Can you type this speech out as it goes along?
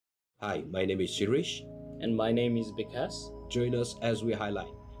Hi, my name is Shirish. And my name is Bikash Join us as we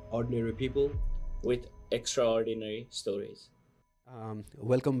highlight ordinary people. with extraordinary stories.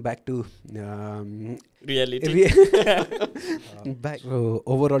 Welcome back to Reality. re- back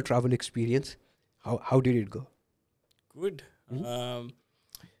overall travel experience. How did it go? Good. Mhm.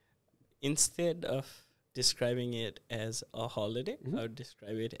 Instead of describing it as a holiday, Mhm. I would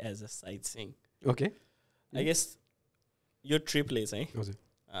describe it as a sightseeing. Okay. I guess यो ट्रिपले चाहिँ हजुर.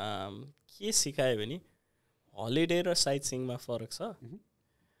 के सिकायो भने holiday र site सिङमा फरक छ Mhm.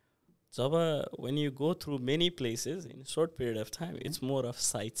 Job when you go through many places in a short period of time, it's more of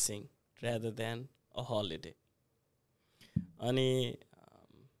sightseeing rather than a holiday. अनि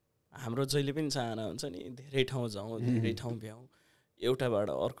हाम्रो जहिले पनि चाहना हुन्छ नि धेरै ठाउँ जाउँ धेरै ठाउँ भ्याउँ एउटाबाट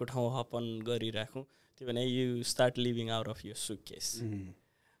अर्को ठाउँ हपन गरिराखौँ त्यो भने you start living out of your suitcase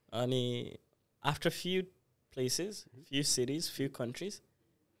अनि after few places, few cities, few countries,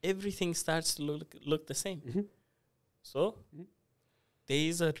 everything starts to look the same. So, there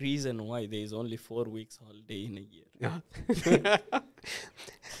is a reason why there is only 4 weeks holiday in a year. Yeah.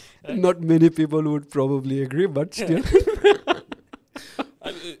 Not many people would probably agree, but still.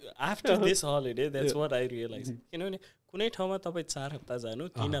 After this holiday, that's what I realized. किनभने कुनै ठाउँमा तपाईँ 4 हप्ता जानु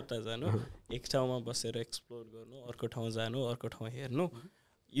 3 हप्ता जानु एक ठाउँमा बसेर एक्सप्लोर गर्नु अर्को ठाउँ जानु अर्को ठाउँ हेर्नु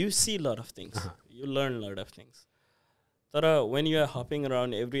you see a lot of things. You learn a lot of things. But when you are hopping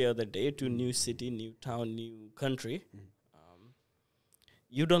around every other day to new city, new town, new country,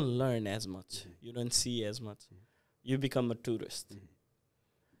 you don't learn as much. You don't see as much. You become a tourist.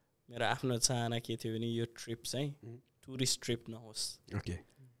 मेरो आफ्नो चाहना के थियो भने यो trip चाहिँ tourist trip नहोस्. Okay.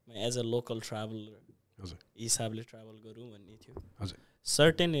 As a local traveller हजुर. हिसाबले ट्राभल गरौँ भन्ने थियो. हजुर.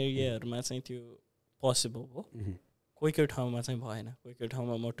 सर्टेन एरियाहरूमा चाहिँ त्यो पोसिबल हो. कोही कोही ठाउँमा चाहिँ भएन. कोही कोही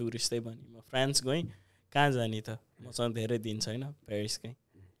ठाउँमा म टुरिस्टै बनेँ. म फ्रान्स गएँ कहाँ जाने त मसँग धेरै दिन छैन पेरिसकै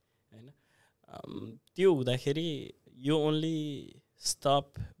होइन त्यो हुँदाखेरि यो only stop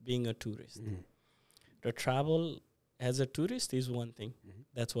being a tourist र travel as a tourist is one thing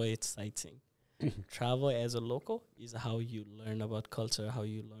that's why it's site sync travel as a local is how you learn about culture, how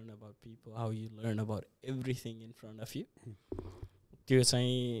you learn about people, how you learn about everything in front of you. त्यो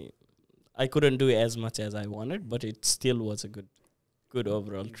चाहिँ I couldn't do as much as I wanted, but it still was a good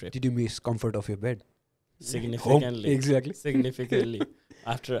overall trip. Did you miss comfort of your bed? Significantly. Home. Exactly. Significantly.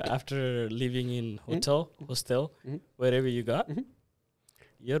 After living in hostel, wherever you got,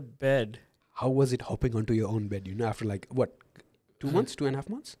 your bed. How was it hopping onto your own bed? After like what, 2 months, 2.5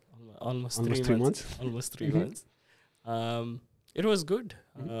 months? Almost 3 months. Almost 3 months. It was good.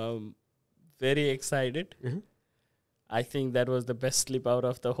 Very excited. I think that was the best sleep out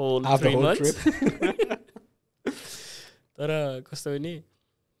of the whole 3 months. तर कस्तो भने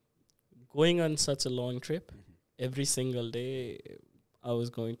going on such a long trip, every single day I was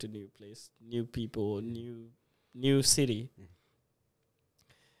going to new place, new people, new city.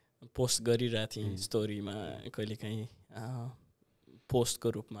 Post गरिरहेको थिएँ स्टोरीमा कहिलेकाहीँ पोस्टको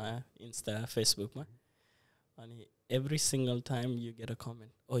रूपमा Insta फेसबुकमा अनि every single time you get a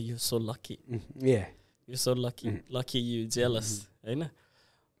comment, oh you're so lucky. Yeah. You're so lucky you jealous. Right?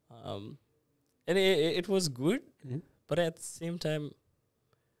 And it was good, but at the same time,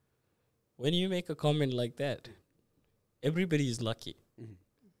 when you make a comment like that, everybody is lucky.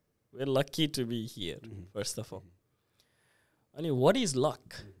 We're lucky to be here, first of all. I mean, what is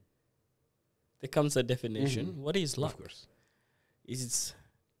luck? There comes a definition. What is luck? Of course. Is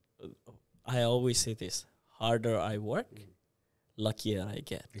I always say this: harder I work, luckier I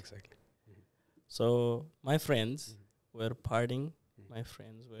get. Exactly. So my friends were partying. My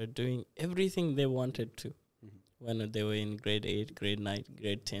friends were doing everything they wanted to. When they were in grade 8, grade 9,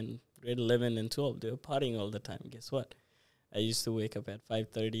 grade 10, grade 11 and 12, they were partying all the time. Guess what? I used to wake up at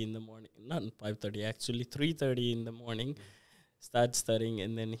 5:30 in the morning. Not 5:30, actually 3:30 in the morning. Start studying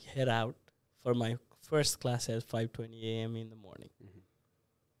and then head out for my first class at 5:20 a.m. in the morning.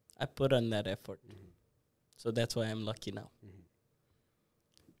 I put on that effort. So that's why I'm lucky now.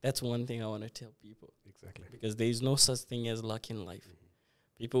 That's one thing I want to tell people. Exactly. Because there is no such thing as luck in life.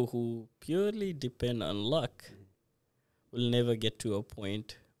 People who purely depend on luck will never get to a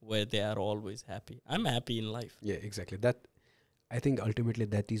point where they are always happy. I'm happy in life. Yeah, exactly. That, I think ultimately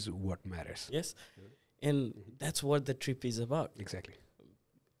that is what matters. Yes. And that's what the trip is about. Exactly.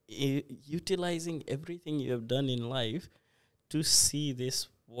 Utilizing everything you have done in life to see this,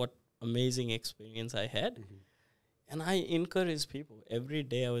 what amazing experience I had. And I encourage people. Every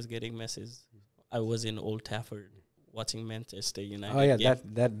day I was getting messages. I was in Old Trafford watching Manchester United. Oh yeah,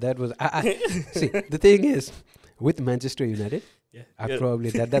 game. that was. See, the thing is, with Manchester United, I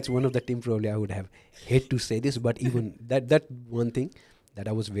probably that's one of the team probably I would have hate to say this, but even that one thing, that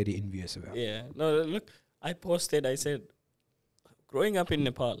I was very envious about. Yeah. No, look, I posted, I said, growing up in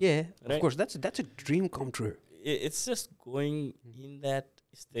Nepal, Yeah, right? of course, that's a dream come true. It's just going in that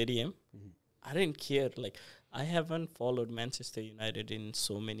stadium. I didn't care. Like, I haven't followed Manchester United in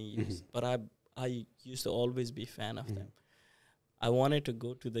so many years, but I used to always be a fan of them. I wanted to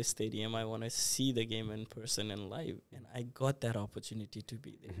go to the stadium. I want to see the game in person and live, and I got that opportunity to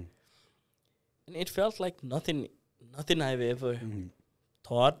be there. And it felt like nothing I've ever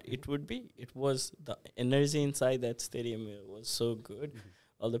thought it would be. It was the energy inside that stadium. It was so good.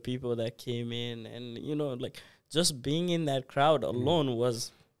 All the people that came in, and like just being in that crowd alone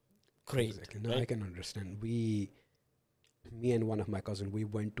was great. Exactly. No, right? I can understand. Me and one of my cousins, we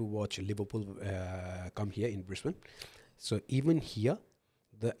went to watch Liverpool come here in Brisbane. So even here,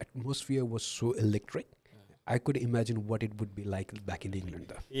 the atmosphere was so electric. I could imagine what it would be like back in England,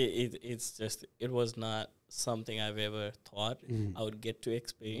 though. It's just, it was not something I've ever thought I would get to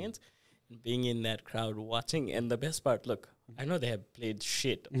experience. Being in that crowd watching, and the best part, look, I know they have played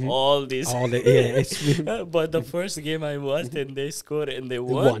shit all these, but the first game I watched and they scored and they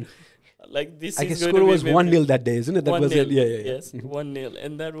won. Like, this I is guess going score to was be 1-0 that day, isn't it? That was it. 1-0. Yeah. Yes, 1-0,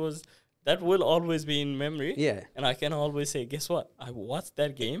 and that will always be in memory. Yeah. And I can always say, guess what? I watched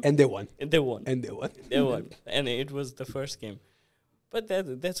that game And they won. and they won. They won. And it was the first game. But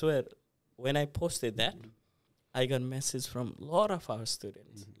that's where, when I posted that, I got messages from a lot of our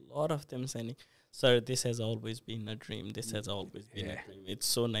students. A lot of them saying, "Sir, this has always been a dream. This has always been a dream. It's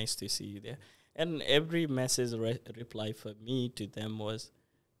so nice to see you there." And every message reply for me to them was,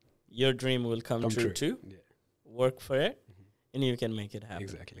 "Your dream will come true too. Yeah. Work for it, and you can make it happen.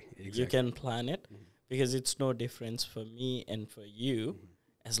 Exactly. You can plan it, because it's no difference for me and for you.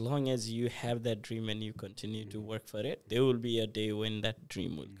 As long as you have that dream and you continue to work for it, there will be a day when that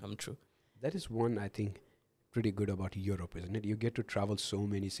dream will come true." That is one, I think, pretty good about Europe, isn't it? You get to travel so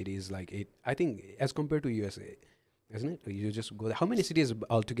many cities. Like it, I think, as compared to USA, isn't it? You just go there. How many cities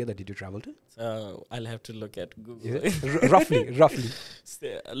altogether did you travel to? So I'll have to look at Google. Roughly.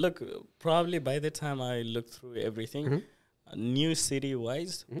 Look, probably by the time I look through everything, new city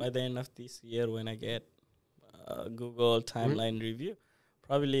wise, by the end of this year, when I get Google timeline review,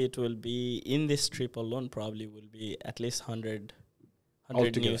 probably it will be, in this trip alone, probably will be at least 100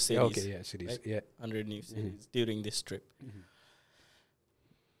 new cities. Okay, yeah, cities. Right? Yeah. 100 new cities during this trip.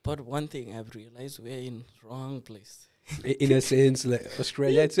 But one thing I've realized, we're in wrong place. In a sense, like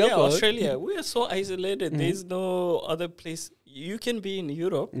Australia itself. Yeah, Australia. We are so isolated. There's no other place. You can be in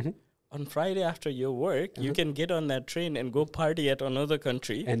Europe on Friday after your work. You can get on that train and go party at another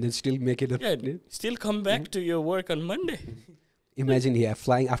country. And then still make it. Still come back to your work on Monday. Imagine here,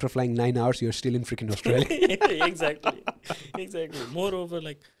 after flying 9 hours, you're still in freaking Australia. Exactly. Moreover,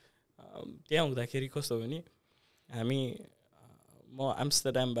 like, त्यहाँ हुँदाखेरि कस्तो हो भने, हामी म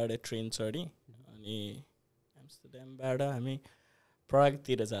एम्स्टरड्यामबाट train चढेँ, अनि एम्स्टरड्यामबाट हामी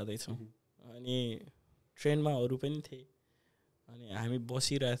प्रागतिर जाँदैछौँ, अनि ट्रेनमा अरू पनि थिए, अनि हामी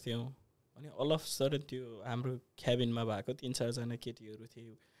बसिरहेको थियौँ, अनि अल अफ सडन त्यो हाम्रो क्याबिनमा भएको 3-4 जना केटीहरू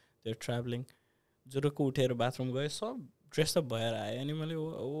थियो, त्यो ट्राभलिङ, जुरुक्क उठेर बाथरुम गयो, सब ड्रेस अप भएर आयो, अनि मैले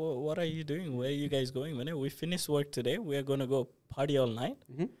what are you doing, where are you guys going भने, we finished work today, we are going to go party all night,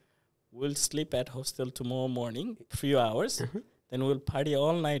 we'll sleep at hostel tomorrow morning, 3 hours, then we'll party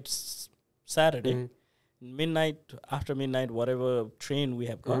all night Saturday, after midnight, whatever train we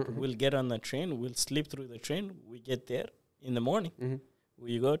have got, we'll get on the train, we'll sleep through the train, we get there in the morning,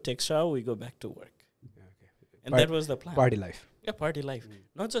 we go take shower, we go back to work. And that was the plan. Party life. Yeah, party life.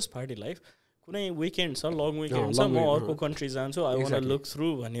 Not just party life. कुनै weekend छ, long weekend छ, म अर्को country जान्छु, I want to look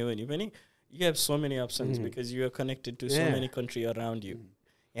through भन्यो भने पनि, you have so many options because you are connected to so many country around you.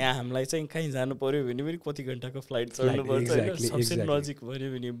 यहाँ हामीलाई चाहिँ कहीँ जानु पर्यो भने पनि कति घण्टाको फ्लाइट चढ्नु पर्छ हैन, सबसे नजिक भन्यो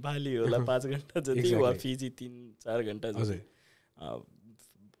भने बाली होला 5 घण्टा जति, वा फिजी 3-4 घण्टा जति,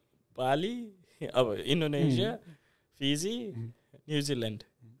 बाली, अब इन्डोनेसिया, फिजी, न्युजिल्यान्ड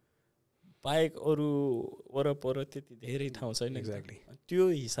बाहेक अरू वरपर त्यति धेरै ठाउँ छैन. त्यो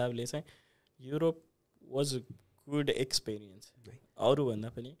हिसाबले चाहिँ Europe was a good experience. अरूभन्दा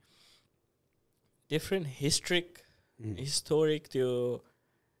पनि डिफ्रेन्ट हिस्टोरिक त्यो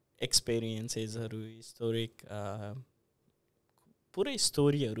एक्सपिरियन्सेसहरू, हिस्टोरिक पुरै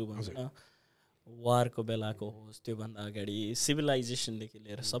स्टोरीहरू भन्छ न, वारको बेलाको होस्, त्योभन्दा अगाडि सिभिलाइजेसनदेखि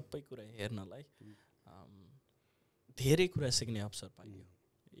लिएर सबै कुरा हेर्नलाई धेरै कुरा सिक्ने अवसर पाइयो.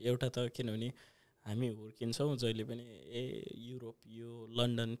 एउटा त किनभने हामी हुर्किन्छौँ जहिले पनि युरोप, यो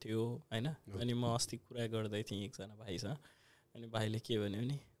लन्डन थियो हैन. अनि म अस्ति कुरा गर्दै थिएँ एकजना भाइसँग, अनि भाइले के भन्यो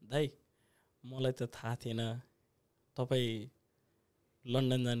भने, दाइ मलाई त थाहा थिएन तपाईँ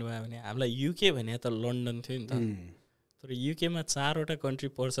लन्डन जानुभयो भने, हामीलाई युके भने त लन्डन थियो नि त, तर युकेमा 4वटा कन्ट्री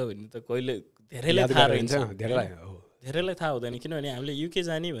पर्छ भने त कहिले धेरैलाई थाहा रहन्छ, धेरैलाई थाहा हुँदैन। किनभने हामीले युके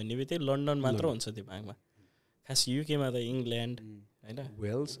जाने भन्ने बित्तिकै लन्डन मात्र हुन्छ दिमागमा। खास युकेमा त इङ्ल्यान्ड होइन,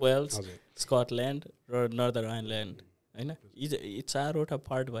 वेल्स, स्कटल्यान्ड र नर्दर्न आयरल्यान्ड होइन, यी 4वटा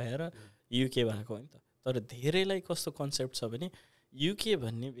पार्ट भएर युके भएको हो नि त। तर धेरैलाई कस्तो कन्सेप्ट छ भने युके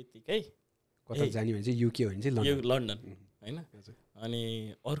भन्ने बित्तिकै कता जाने भने चाहिँ युके हो भने चाहिँ लन्डन होइन। अनि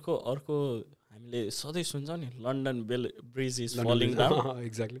अर्को हामीले सधैँ सुन्छौँ नि London bridge is falling down,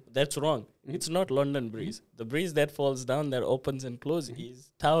 exactly that's wrong. It's not London bridge, the bridge that falls down that opens and close is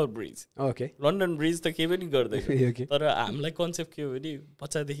tower bridge. Okay, London bridge त केही पनि गर्दैन। तर हामीलाई कन्सेप्ट के हो भने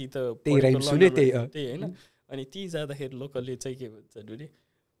बच्चादेखि त त्यही होइन। अनि ती जाँदाखेरि लोकलले चाहिँ के भन्छ भने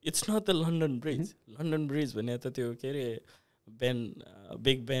it's not the London bridge. London bridge भने त त्यो के अरे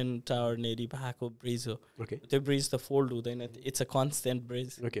बिग बेन टावर नेरी भएको ब्रिज हो। त्यो ब्रिज त फोल्ड हुँदैन, इट्स अ कन्स्टेन्ट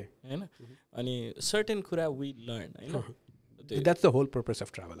ब्रिज होइन। अनि सर्टेन कुरा वी लर्न होइन। That's the whole purpose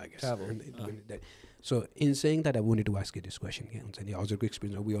of travel, I guess. So in saying that, I wanted to ask you this question. हजुरको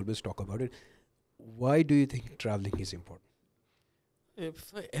experience, we always talk about it. Why do you think traveling is important?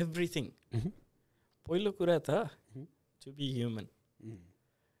 For everything. पहिलो कुरा त to be human.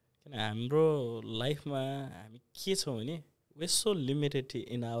 किन हाम्रो लाइफमा हामी के छौँ भने we are so limited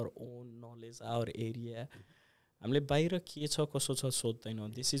in our own knowledge, our area. हामीले बाहिर के छ कसो छ सोध्दैनौँ।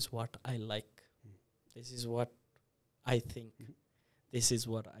 This is what I like, this is what I think, this is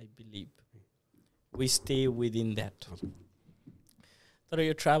what I believe. We stay within that. तर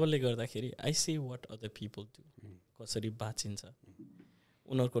यो ट्राभलले गर्दाखेरि I see what other people do, कसरी बाँचिन्छ,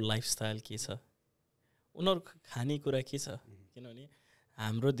 उनीहरूको लाइफस्टाइल के छ, उनीहरूको खानेकुरा के छ। किनभने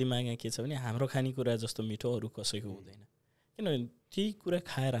हाम्रो दिमागमा के छ भने हाम्रो खानेकुरा जस्तो मिठो अरू कसैको हुँदैन। किनभने त्यही कुरा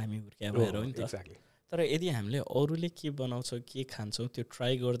खाएर हामी हुर्किया भएर हो नि त। तर यदि हामीले अरूले के बनाउँछ के खान्छौँ त्यो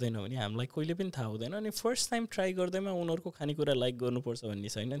ट्राई गर्दैनौँ भने हामीलाई कहिले पनि थाहा हुँदैन। अनि फर्स्ट टाइम ट्राई गर्दैमा उनीहरूको खानेकुरा लाइक गर्नुपर्छ भन्ने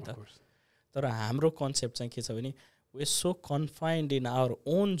छैन नि त। तर हाम्रो कन्सेप्ट चाहिँ के छ भने we are so confined in our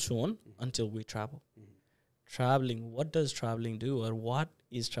own John until we travel. Traveling, what does traveling do, or what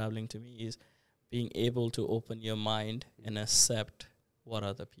is traveling to me is being able to open your mind and accept what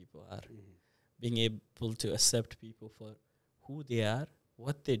other people are. Being able to accept people for who they are,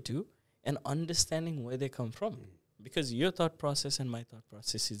 what they do, and understanding where they come from. Because your thought process and my thought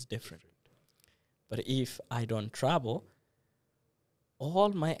process is different. But if I don't travel, all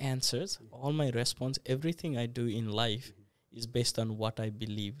my answers, all my response, everything I do in life is based on what I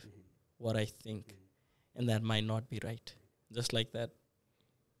believe, what I think. And that might not be right. Just like that,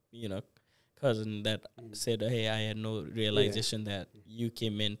 cousin that said, hey, I had no realization that UK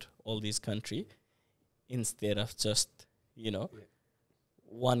meant all these country instead of just,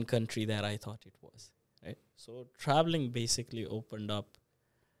 one country that I thought it was, right? So traveling basically opened up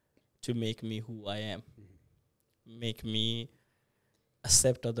to make me who I am, make me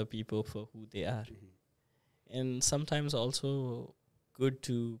accept other people for who they are. And sometimes also good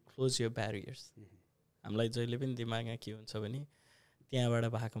to close your barriers. हामीलाई जहिले पनि दिमागमा के हुन्छ भने त्यहाँबाट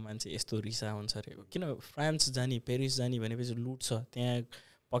भएको मान्छे यस्तो रिसा हुन्छ अरे। किन फ्रान्स जाने पेरिस जाने भनेपछि लुट्छ, त्यहाँ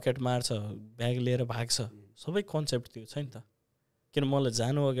पकेट मार्छ, ब्याग लिएर भाग्छ, सबै कन्सेप्ट त्यो छ नि त। किन मलाई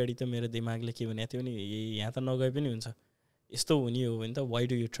जानु अगाडि त मेरो दिमागले के भनेको थियो भने यहाँ त नगए पनि हुन्छ, यस्तो हुने हो भने त वाइ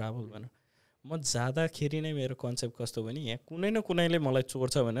डु यु ट्राभल भन। म जाँदाखेरि नै मेरो कन्सेप्ट कस्तो भने यहाँ कुनै न कुनैले मलाई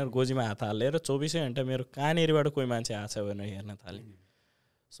चोर्छ भनेर गोजीमा हात हालेर 24 घण्टा मेरो कहाँनिरबाट कोही मान्छे आछ भनेर हेर्न थालेँ।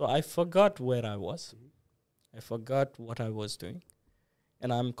 So I forgot where I was. I forgot what I was doing.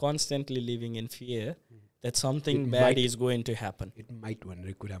 And I'm constantly living in fear that something bad is going to happen. It might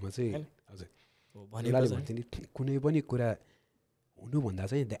भन्ने कुरामा चाहिँ हजुर कुनै पनि कुरा हुनुभन्दा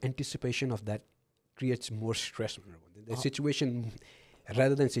चाहिँ the anticipation of that creates more stress. The situation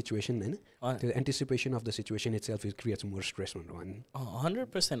rather than situation, the anticipation of the situation itself creates more stress.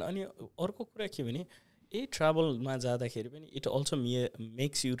 100%. अनि अर्को कुरा के भने ट्राभलमा जाँदाखेरि पनि it also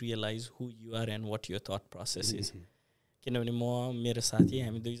makes you realise who you R and what your thought process is. किनभने म मेरो साथी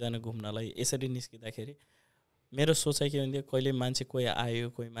हामी दुईजना घुम्नलाई यसरी निस्किँदाखेरि मेरो सोचाइ के हुन्थ्यो, कहिले मान्छे कोही आयो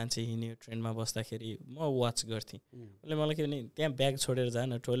कोही मान्छे हिँड्यो ट्रेनमा बस्दाखेरि म वाच गर्थेँ। उसले मलाई के भने त्यहाँ ब्याग छोडेर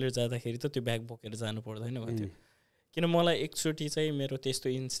जान, टोइलेट जाँदाखेरि त त्यो ब्याग बोकेर जानु पर्दैन भन्थ्यो। किन मलाई एकचोटि चाहिँ मेरो त्यस्तो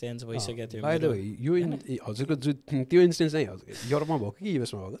इन्स्टेन्स भइसकेको थियो। यो हजुरको त्यो इन्स्टेन्स चाहिँ युरोपमा भएको कि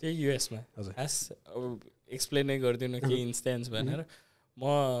युएसमा भएको? त्यो युएसमा। खास एक्सप्लेनै गरिदिनु के इन्स्टेन्स भनेर। म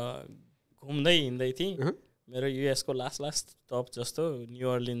घुम्दै हिँड्दै थिएँ, मेरो युएसको लास्ट स्टप जस्तो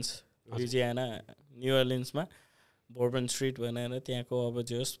न्यू अर्लिन्समा बोर्बन स्ट्रिट भनेर त्यहाँको अब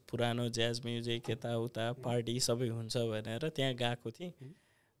जोस् पुरानो ज्याज म्युजिक यताउता पार्टी सबै हुन्छ भनेर त्यहाँ गएको थिएँ।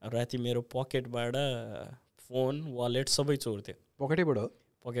 राति मेरो पकेटबाट फोन वालेट सबै चोर्थ्यो। पकेटैबाट?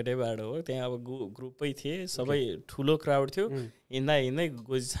 पकेटैबाट हो त्यहाँ अब ग्रुपै थिए सबै ठुलो क्राउड थियो हिँड्दा हिँड्दै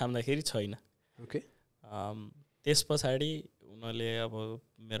गोजी छाम्दाखेरि छैन ओके त्यस पछाडि उनीहरूले अब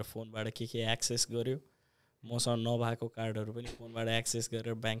मेरो फोनबाट के एक्सेस गर्यो मसँग नभएको कार्डहरू पनि फोनबाट एक्सेस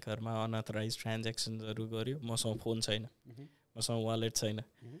गरेर ब्याङ्कहरूमा अनअथराइज ट्रान्ज्याक्सन्सहरू गर्यो मसँग फोन छैन मसँग वालेट छैन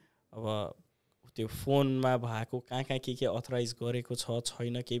अब त्यो फोनमा भएको कहाँ के अथराइज गरेको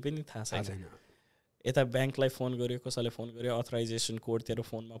छैन केही पनि थाहा छैन यता ब्याङ्कलाई फोन गर्यो कसैले फोन गर्यो अथराइजेसन कोड तेरो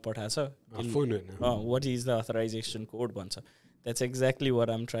फोनमा पठाएछ what is the authorization code भन्छ that's exactly what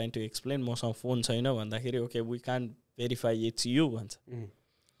I'm trying to explain मसँग फोन छैन भन्दाखेरि okay we can't verify it's you भन्छ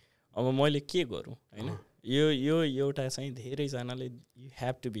अब मैले के गरौँ होइन यो एउटा चाहिँ धेरैजनाले you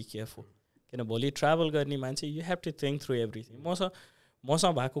have to be careful किन भोलि ट्राभल गर्ने मान्छे you have to think through everything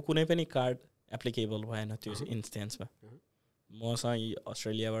मसँग भएको कुनै पनि कार्ड एप्लिकेबल भएन त्यो इन्स्टेन्समा मसँग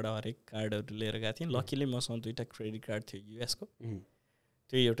अस्ट्रेलियाबाट हरेक कार्डहरू लिएर गएको थिएँ लकिली मसँग 2टा क्रेडिट कार्ड थियो युएसको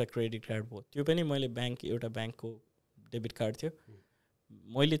त्यो एउटा क्रेडिट कार्ड भयो त्यो पनि मैले एउटा ब्याङ्कको डेबिट कार्ड थियो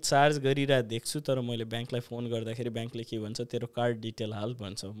मैले चार्ज गरिरहेको देख्छु तर मैले ब्याङ्कलाई फोन गर्दाखेरि ब्याङ्कले के भन्छ तेरो कार्ड डिटेल हाल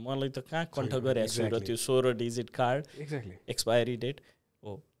भन्छ मलाई त कहाँ कन्ठ गरेको छु र त्यो 16 डिजिट कार्ड एक्सपायरी डेट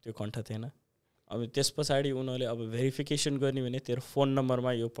हो त्यो कन्ठ थिएन अब त्यस पछाडि उनीहरूले अब भेरिफिकेसन गर्ने भने तेरो फोन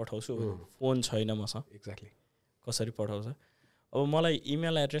नम्बरमा यो पठाउँछु फोन छैन मसँग कसरी पठाउँछ अब मलाई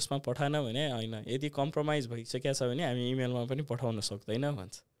इमेल एड्रेसमा पठाएन भने होइन यदि कम्प्रोमाइज भइसकेको छ भने हामी इमेलमा पनि पठाउन सक्दैन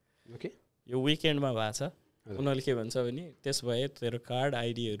भन्छ यो विकेन्डमा भएको छ उनीहरूले के भन्छ भने त्यस भए तेरो कार्ड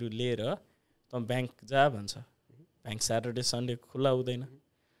आइडीहरू लिएर त ब्याङ्क जा भन्छ ब्याङ्क स्याटरडे सन्डे खुल्ला हुँदैन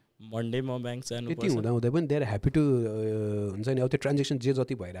मन्डे म ब्याङ्क जानुपर्छ हुँदा पनि देयर ह्याप्पी टु हुन्छ नि अब त्यो ट्रान्जेक्सन जे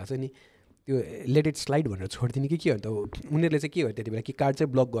जति भइरहेको छ नि त्यो लेट इट स्लाइड भनेर छोडिदिने कि के हो त उनीहरूले चाहिँ के हो त्यति बेला कि कार्ड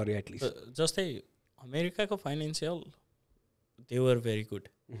चाहिँ ब्लक गर्यो एटलिस्ट जस्तै अमेरिकाको financial they were very good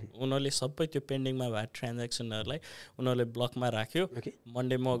उनीहरूले सबै त्यो पेन्डिङमा भएको ट्रान्ज्याक्सनहरूलाई उनीहरूले ब्लकमा राख्यो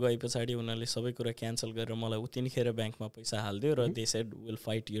मन्डे म गए पछाडि उनीहरूले सबै कुरा क्यान्सल गरेर मलाई उतिखेर ब्याङ्कमा पैसा हालिदियो र they said will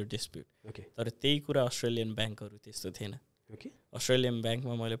fight your dispute तर त्यही कुरा अस्ट्रेलियन ब्याङ्कहरू त्यस्तो थिएन अस्ट्रेलियन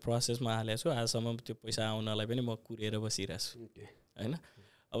ब्याङ्कमा मैले प्रोसेसमा हालेको छु आजसम्म त्यो पैसा आउनलाई पनि म कुरेर बसिरहेको छु होइन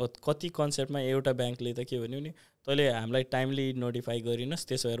अब कति कन्सेप्टमा एउटा ब्याङ्कले त के भन्यो नि तैँले हामीलाई टाइमली नोटिफाई गरिनस्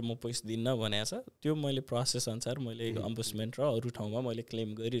त्यसो भएर म पैसा दिन्न भनेको छ त्यो मैले प्रोसेस अनुसार मैले अम्बुसमेन्ट र अरू ठाउँमा मैले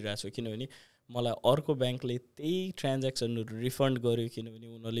क्लेम गरिरहेको छु किनभने मलाई अर्को ब्याङ्कले त्यही ट्रान्ज्याक्सनहरू रिफन्ड गर्यो किनभने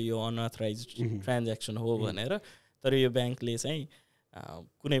उनीहरूले यो अनअथराइज ट्रान्ज्याक्सन हो भनेर तर यो ब्याङ्कले चाहिँ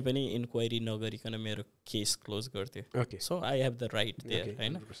कुनै पनि इन्क्वायरी नगरिकन मेरो केस क्लोज गर्थ्यो so I have the right there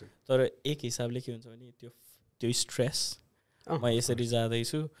होइन तर एक हिसाबले के हुन्छ भने त्यो स्ट्रेस म यसरी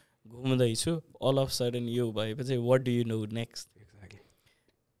जाँदैछु घुम्दैछु अल अफ सडन यो भएपछि what do you know next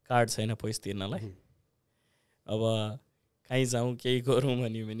card छैन पैसा तिर्नलाई अब कहीँ जाउँ केही गरौँ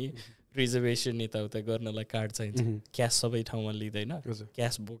भन्यो भने रिजर्भेसन यताउता गर्नलाई कार्ड चाहिन्छ क्यास सबै ठाउँमा लिँदैन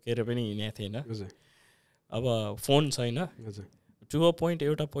क्यास बोकेर पनि हिँडेको थिएन अब फोन छैन टु अ पोइन्ट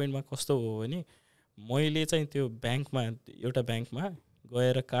एउटा पोइन्टमा कस्तो हो भने मैले चाहिँ त्यो ब्याङ्कमा एउटा ब्याङ्कमा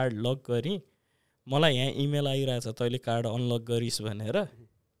गएर कार्ड लक गरेँ मलाई यहाँ इमेल आइरहेछ तैँले कार्ड अनलक गरिस् भनेर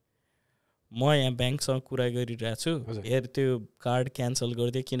म यहाँ ब्याङ्कसँग कुरा गरिरहेको छु हेर त्यो कार्ड क्यान्सल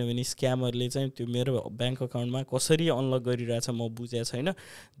गरिदिएँ किनभने स्क्यामरले चाहिँ त्यो मेरो ब्याङ्क अकाउन्टमा कसरी अनलक गरिरहेछ म बुझेको छैन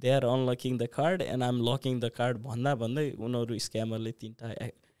they are अनलकिङ the card and I'm locking the card भन्दै उनीहरू स्क्यामरले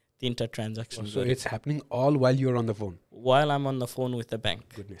तीनटा transaction it's happening all while you are on the phone while I'm on the phone with the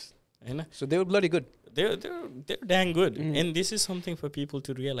bank goodness हैन so they were bloody good they're dang good and this is something for people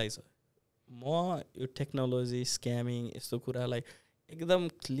to realize म यो technology scamming यस्तो कुरालाई एकदम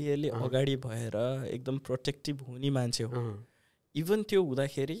clearly अगाडि भएर एकदम protective हुने मान्छे हो इभन त्यो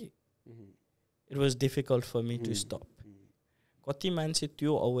हुँदाखेरि it was difficult for me to stop कति मान्छे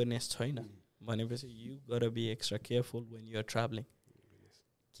त्यो अवेरनेस छैन भनेपछि you got be extra careful when you are travelling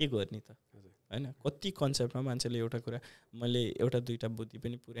के गर्ने त हैन कति कन्सेप्टमा मान्छेले एउटा कुरा मैले एउटा दुईटा बुद्धि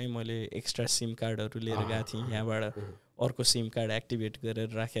पनि पुरै मैले एक्स्ट्रा सिम कार्डहरू लिएर गएको थिएँ यहाँबाट अर्को सिम कार्ड एक्टिभेट गरेर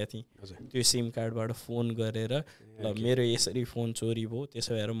राखेको थिएँ त्यो सिम कार्डबाट फोन गरेर ल मेरो यसरी फोन चोरी भयो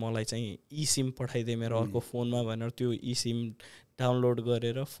त्यसो भएर मलाई चाहिँ ई सिम पठाइदिए मेरो अर्को फोनमा भनेर त्यो ई सिम डाउनलोड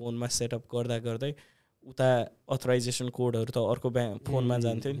गरेर फोनमा सेटअप गर्दा गर्दै उता अथराइजेसन कोडहरू त अर्को फोनमा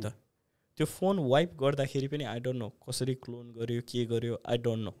जान्थ्यो नि त त्यो फोन वाइप गर्दाखेरि पनि आई डोन्ट नो कसरी क्लोन गर्यो के गर्यो आई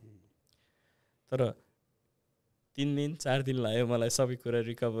डोन्ट नो तर 3 दिन 4 दिन लाग्यो मलाई सबै कुरा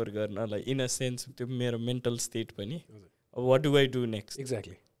रिकभर गर्नलाई इन अ सेन्स त्यो मेरो मेन्टल स्टेट पनि अब what do I do next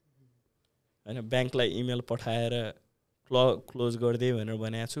exactly हैन ब्याङ्कलाई इमेल पठाएर क्लोज गरिदिए भनेर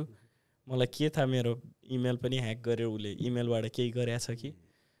भनेको छु मलाई के थाहा मेरो इमेल पनि ह्याक गरेर उसले इमेलबाट केही गरेछ कि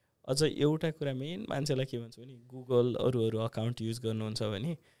अझ एउटा कुरा मेन मान्छेलाई के भन्छ भने गुगल अरू अकाउन्ट युज गर्नुहुन्छ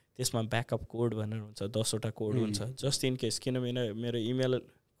भने त्यसमा ब्याकअप कोड भनेर हुन्छ 10वटा कोड हुन्छ जस्ट इन केस किनभने मेरो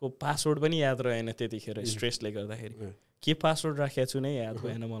इमेलको पासवर्ड पनि याद रहेन त्यतिखेर स्ट्रेसले गर्दाखेरि के पासवर्ड राखेको छु नै याद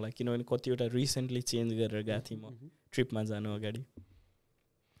भएन मलाई किनभने कतिवटा रिसेन्टली चेन्ज गरेर गएको थिएँ म ट्रिपमा जानु अगाडि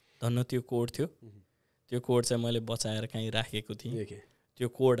धन्न त्यो कोड थियो त्यो कोड चाहिँ मैले बचाएर कहीँ राखेको थिएँ त्यो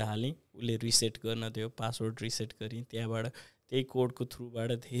कोड हालेँ उसले रिसेट गर्न दियो पासवर्ड रिसेट गरेँ त्यहाँबाट त्यही कोडको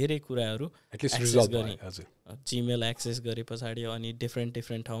थ्रुबाट धेरै कुराहरू एक्सेस गरेँ जिमेल एक्सेस गरे पछाडि अनि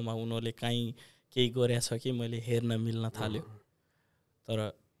डिफ्रेन्ट ठाउँमा उनीहरूले काहीँ केही गरेछ कि मैले हेर्न मिल्न थाल्यो तर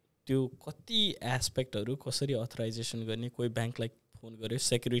त्यो कति एस्पेक्टहरू कसरी अथराइजेसन गर्ने कोही ब्याङ्कलाई फोन गर्यो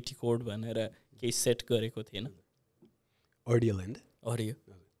सेक्युरिटी कोड भनेर केही सेट गरेको थिएन अडियो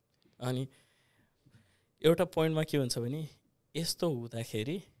अनि एउटा पोइन्टमा के हुन्छ भने यस्तो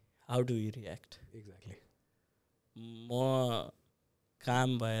हुँदाखेरि how do you react exactly म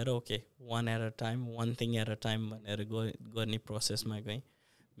काम भएर okay one at a time one thing at a time भनेर गर्ने प्रोसेसमा गएँ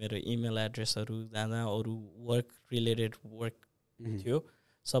मेरो इमेल एड्रेसहरू जहाँ अरू वर्क रिलेटेड वर्क थियो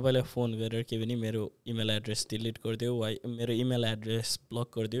सबैलाई फोन गरेर के भने मेरो इमेल एड्रेस डिलिट गरिदियो वा मेरो इमेल एड्रेस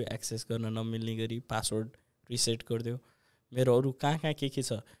ब्लक गरिदियो एक्सेस गर्न नमिल्ने गरी पासवर्ड रिसेट गरिदियो मेरो अरू कहाँ के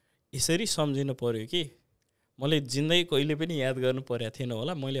छ यसरी सम्झिनु पऱ्यो कि मैले जिन्दगी कहिले पनि याद गर्नु परेको थिएन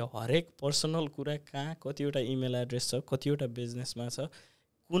होला मैले हरेक पर्सनल कुरा कहाँ कतिवटा इमेल एड्रेस छ कतिवटा बिजनेसमा छ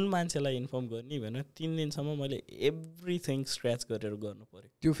कुन मान्छेलाई इन्फर्म गर्ने भनेर 3 दिनसम्म मैले एभ्रिथिङ स्क्रैच गरेर गर्नु पर्यो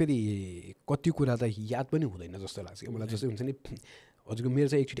त्यो फेरि कति कुरा त याद पनि हुँदैन जस्तो लाग्छ मलाई जस्तै हुन्छ नि हजुरको मेरो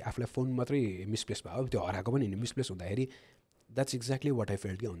चाहिँ एकचोटि आफूलाई फोन मात्रै मिसप्लेस भयो त्यो हराएको पनि होइन मिसप्लेस हुँदाखेरि that's exactly what I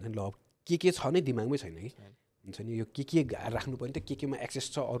felt कि हुन्छ नि ल के छ नै दिमागमै छैन कि हुन्छ नि यो के राख्नु पर्ने त केमा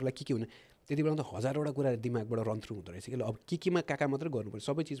एक्सेस छ अरूलाई के हुने त्यति बेला त हजारवटा कुरा दिमागबाट रन थ्रु हुँदो रहेछ कि ल अब केमा कहाँ मात्रै गर्नुपर्छ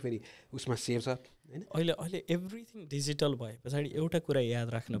सबै चिज फेरि उसमा सेभ छ होइन अहिले एभ्रिथिङ डिजिटल भए पछाडि एउटा कुरा याद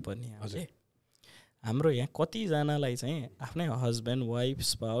राख्नुपर्ने हामीले हाम्रो यहाँ कतिजनालाई चाहिँ आफ्नै husband wife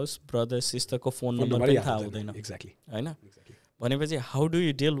spouse brother सिस्टरको phone number पनि थाहा हुँदैन एक्ज्याक्टली होइन भनेपछि how do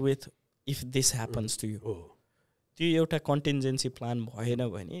you deal with if this happens to you त्यो एउटा कन्टिन्जेन्सी प्लान भएन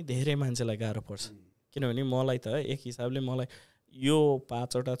भने धेरै मान्छेलाई गाह्रो पर्छ किनभने मलाई त एक हिसाबले मलाई यो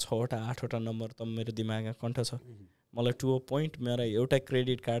 5वटा 6वटा 8वटा नम्बर त मेरो दिमागमा कण्ठ छ मलाई टु अ पोइन्ट मेरो एउटा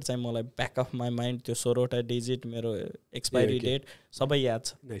क्रेडिट कार्ड चाहिँ मलाई ब्याक अफ माई माइन्ड त्यो 16वटा डिजिट मेरो एक्सपायरी डेट सबै याद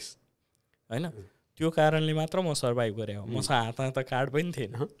छ होइन त्यो कारणले मात्र म सर्भाइभ गरेँ हो मसँग हातमा त कार्ड पनि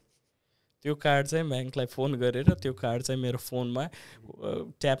थिएन त्यो कार्ड चाहिँ ब्याङ्कलाई फोन गरेर त्यो कार्ड चाहिँ मेरो फोनमा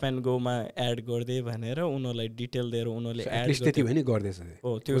ट्याप एन्ड गोमा एड गरिदिए भनेर उनीहरूलाई डिटेल दिएर उनीहरूले एड गर्दैछ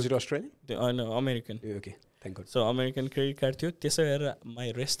हो त्यो होइन American okay thank God so American credit card थियो त्यसो गरेर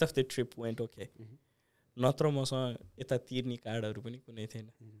my rest of the trip went okay नत्र मसँग यता तिर्ने कार्डहरू पनि कुनै थिएन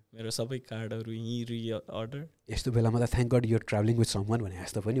मेरो सबै कार्डहरू यहीँ रिअर्डर यस्तो बेलामा त thank God your travelling with someone भने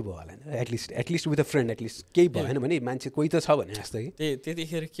जस्तो पनि भयो होला at least with a friend at least केही भएन भने मान्छे कोही त छ भने जस्तो कि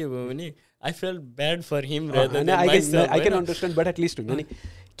त्यतिखेर के भयो भने I felt bad for him I can understand but at least हुन्छ नि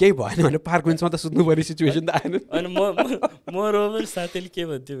केही भएन भने पार्क बेन्चमा त सुत्नु पर्ने सिचुएसन त आएन अनि म रोबर साथीले के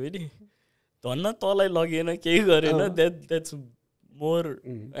भन्थ्यो भने धन्न तँलाई लगेन केही गरेन that's more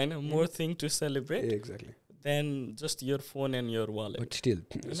more thing to celebrate exactly than just your phone and your wallet but still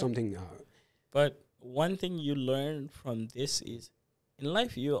something but one thing you learn from this is in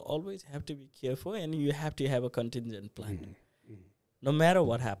life you always have to be careful and you have to have a contingent plan no matter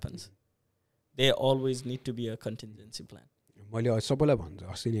what happens there always need to be a contingency plan मैले सबैलाई भन्छु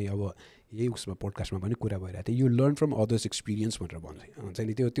अस्ति नै अब यही उसमा पोडकास्टमा पनि कुरा भइरहेको थियो you learn from others experience भनेर भन्छ हुन्छ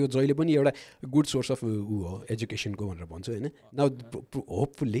नि त्यो जहिले पनि एउटा गुड सोर्स अफ ऊ हो एजुकेसनको भनेर भन्छु होइन now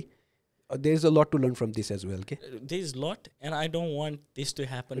hopefully there is a lot to learn from this as well के there is lot and I don't want this to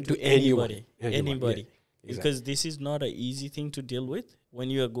happen to anybody because this is not an easy thing to deal with when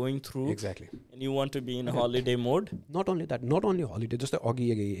you are going through exactly and you want to be in a holiday mode not only holiday जस्तै अघि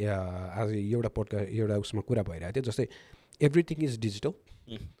आज एउटा podcast एउटा उसमा कुरा भइरहेको थियो जस्तै एभ्रिथिङ इज डिजिटल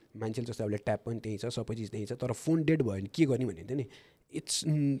मान्छेले जस्तै अब ट्याप पनि त्यही छ सबै चिज त्यही छ तर फोन डेड भयो भने के गर्ने भन्ने थियो नि इट्स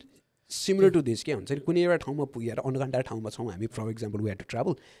सिमिलर टु दिस के हुन्छ नि कुनै एउटा ठाउँमा पुगेर अनघन्टा ठाउँमा छौँ हामी for example we head to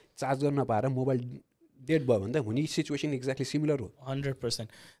travel charge गर्न पाएर मोबाइल डेड भयो भने त हुने सिचुएसन एक्ज्याक्टली सिमिलर हो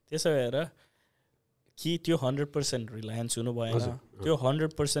 100% त्यसो भएर कि त्यो 100% रिलायन्स हुनु भएन त्यो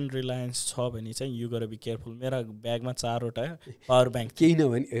 100% रिलायन्स छ भने चाहिँ यु गोट बी केयरफुल मेरो ब्यागमा 4वटा पावर ब्याङ्क केही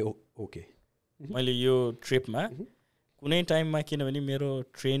नभने ओके मैले यो ट्रिपमा कुनै टाइममा किनभने मेरो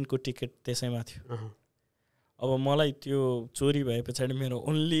ट्रेनको टिकट त्यसैमा थियो अब मलाई त्यो चोरी भए पछाडि मेरो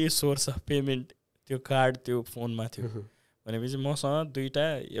ओन्ली सोर्स अफ पेमेन्ट त्यो कार्ड त्यो फोनमा थियो भनेपछि मसँग दुईवटा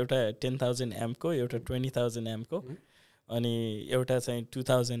एउटा 10,000 एमको एउटा 20,000 एमको अनि एउटा चाहिँ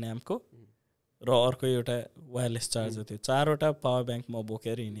 2,000 एमको र अर्को एउटा वायरलेस चार्जर थियो 4वटा पावर ब्याङ्क म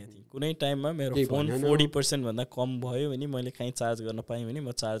बोकेर हिँडेको थिएँ कुनै टाइममा मेरो फोन 40% भन्दा कम भयो भने मैले कहीँ चार्ज गर्न पाएँ भने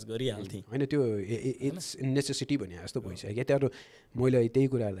म चार्ज गरिहाल्थेँ होइन त्यो इट्स नेसेसिटी भने जस्तो भइसक्यो क्या त्यहाँ मैले त्यही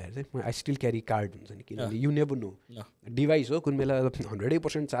कुरालाई चाहिँ आई स्टिल क्यारी कार्ड हुन्छ नि किनभने यु नेभर नो डिभाइस हो कुन बेला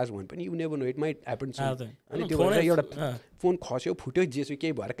 100% चार्ज भयो पनि you never know it might happen अनि त्यो भएर एउटा फोन खस्यो फुट्यो जेसो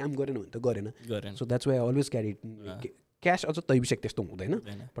केही भएर काम गरेन भने त गरेन so that's why I always carry cash अझ तैबिसेक त्यस्तो हुँदैन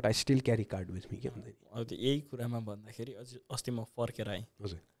but I still carry card with me के हुँदैन अब त्यो यही कुरामा भन्दाखेरि अझ अस्ति म फर्केर आएँ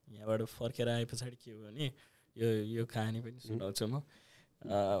हजुर यहाँबाट फर्केर आए पछाडि के हो भने यो कहानी पनि सुनाउँछु म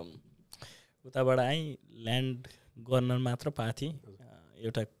उताबाट आएँ ल्यान्ड गर्न मात्र पाएको थिएँ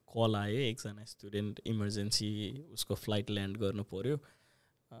एउटा कल आयो एकजना स्टुडेन्ट इमर्जेन्सी उसको फ्लाइट ल्यान्ड गर्नु पऱ्यो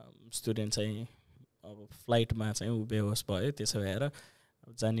स्टुडेन्ट चाहिँ अब फ्लाइटमा चाहिँ ऊ बेहोस भयो त्यसो भएर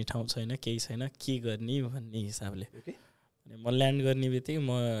जाने ठाउँ छैन केही छैन के गर्ने भन्ने हिसाबले अनि म ल्यान्ड गर्ने बित्तिकै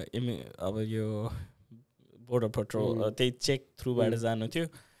म अब यो बोर्डर पेट्रोल त्यही चेक थ्रुबाट जानु थियो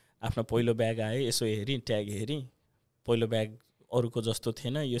आफ्नो पहिलो ब्याग आयो यसो हेरेँ ट्याग हेरेँ पहिलो ब्याग अरूको जस्तो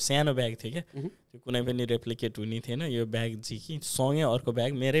थिएन यो सानो ब्याग थियो क्या त्यो कुनै पनि रेप्लिकेट हुने थिएन यो ब्याग झिकी सँगै अर्को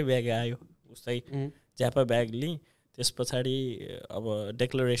ब्याग मेरै ब्याग आयो उस्तै ज्यापा ब्याग लिएँ त्यस पछाडि अब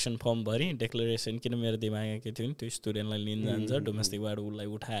डेक्लरेसन फर्म भरेँ डेक्लरेसन किन मेरो दिमागमा के थियो नि त्यो स्टुडेन्टलाई लिन जान्छ डोमेस्टिकबाट उसलाई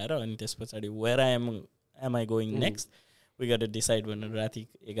उठाएर अनि त्यस पछाडि where am I going next we got decide भनेर राति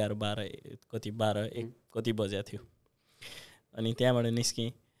 11-12 कति 12-1 कति बजेको थियो अनि त्यहाँबाट निस्केँ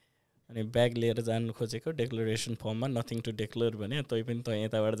अनि ब्याग लिएर जानु खोजेको डेक्लरेसन फर्ममा नथिङ टु डेक्लेयर भने तै पनि त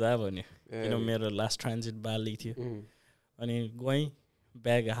यताबाट जा भन्यो किन मेरो लास्ट ट्रान्जिट बाली थियो अनि गएँ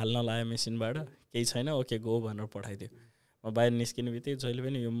ब्याग हाल्न लायो मेसिनबाट केही छैन ओके गो भनेर पठाइदियो म बाहिर निस्किने बित्तिकै जहिले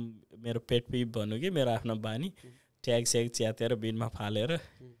पनि यो मेरो पेट पिप भन्नु कि मेरो आफ्नो बानी ट्याग स्याग च्यातेर बिनमा फालेर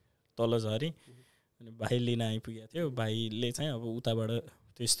तल झरेँ अनि भाइ लिन आइपुगेको थियो भाइले चाहिँ अब उताबाट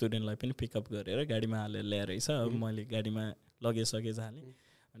त्यो स्टुडेन्टलाई पनि पिकअप गरेर गाडीमा हालेर ल्याएर रहेछ अब मैले गाडीमा लगेज हालेँ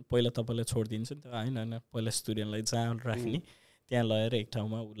अनि पहिला तपाईँलाई छोडिदिन्छु नि त होइन पहिला स्टुडेन्टलाई जहाँ राख्ने त्यहाँ लगेर एक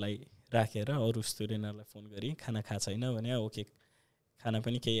ठाउँमा उसलाई राखेर अरू स्टुडेन्टहरूलाई फोन गरेँ खाना खाएको छैन भने ओके खाना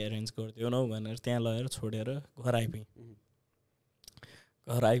पनि केही एरेन्ज गरिदियो न भनेर त्यहाँ लगेर छोडेर घर आइपुगेँ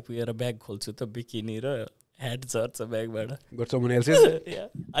घर आइपुगेर ब्याग खोल्छु त बिकिनी र ह्याट झर्छ ब्यागबाट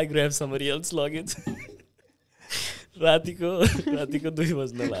I grab somebody else luggage रातिको 2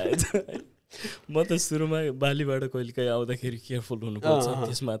 बज्न लाग्यो म त सुरुमा बालीबाट कहिले काहीँ आउँदाखेरि केयरफुल हुनुपर्छ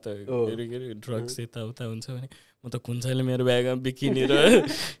त्यसमा त के ड्रग्स यताउता हुन्छ भने म त कुन्छैले मेरो ब्यागमा बिकिनी र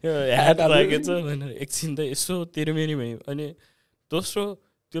ह्याट राखेको छ भनेर एकछिन त यसो तिरमेरी भयो अनि दोस्रो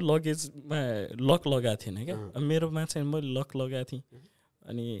त्यो लगेजमा लक लगाएको थिएन क्या मेरोमा चाहिँ मैले लक लगाएको थिएँ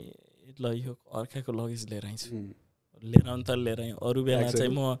अनि ल यो अर्काको लगेज लिएर आइछु लिएर आउनु त लिएर आएँ अरू बेला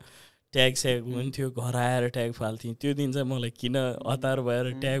चाहिँ म ट्याग स्याग हुन्थ्यो घर आएर ट्याग फाल्थेँ त्यो दिन चाहिँ मलाई किन हतार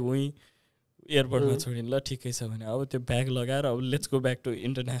भएर ट्याग हुँ एयरपोर्टमा छोडिन् ल ठिकै छ भने अब त्यो ब्याग लगाएर अब let's go back to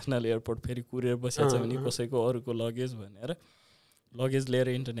international airport फेरि कुरेर बसेको छ भने कसैको अरूको लगेज भनेर लगेज लिएर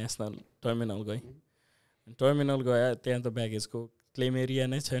इन्टरनेसनल टर्मिनल गएँ टर्मिनल गए त्यहाँ त ब्यागेजको क्लेम एरिया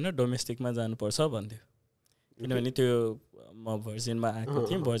नै छैन डोमेस्टिकमा जानुपर्छ भन्थ्यो किनभने त्यो म भर्जिनमा आएको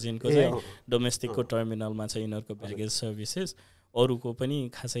थिएँ भर्जिनको चाहिँ डोमेस्टिकको टर्मिनलमा छ यिनीहरूको ब्यागेज सर्भिसेस अरूको पनि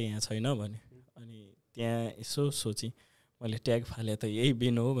खासै यहाँ छैन भने अनि त्यहाँ यसो सोचेँ मैले ट्याग फाले त यही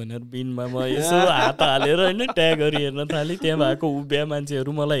बिन हो भनेर बिनमा म यसो हात हालेर होइन ट्यागहरू हेर्न थालेँ त्यहाँ भएको उभ्या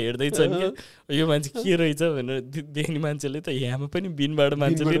मान्छेहरू मलाई हेर्दैछन् क्या यो मान्छे के रहेछ भनेर देख्ने मान्छेले त यहाँमा पनि बिनबाट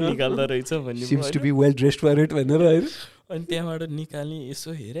मान्छेले निकाल्दो रहेछ भन्ने अनि त्यहाँबाट निकाल्ने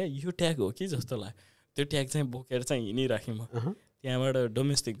यसो हेरेँ यो ट्याग हो कि जस्तो लाग्यो त्यो ट्याग चाहिँ बोकेर चाहिँ हिँडिराखेँ म त्यहाँबाट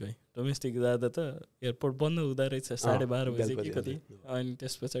डोमेस्टिक गएँ डोमेस्टिक जाँदा त एयरपोर्ट बन्द हुँदो रहेछ 12:30 बजे कि कति अनि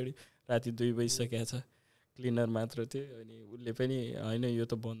त्यस पछाडि राति 2 बजिसकेको छ क्लिनर मात्र थियो अनि उसले पनि होइन यो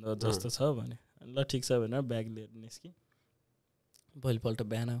त बन्द जस्तो छ भने ल ठिक छ भनेर ब्याग लिएर निस्केँ भोलिपल्ट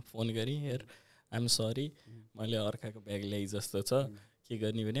बिहान फोन गरेँ हेर आइएम सरी मैले अर्काको ब्याग ल्याएँ जस्तो छ के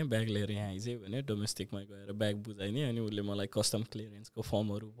गर्ने भने ब्याग लिएर यहाँ आइज भने डोमेस्टिकमा गएर ब्याग बुझाइदिएँ अनि उसले मलाई कस्टम क्लियरेन्सको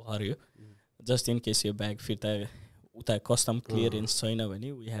फर्महरू भर्यो जस्ट इन केस यो ब्याग फिर्ता उता कस्टम क्लियरेन्स छैन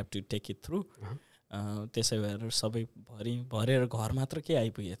भने we have to take it through त्यसै भएर सबै भरेर घर मात्र के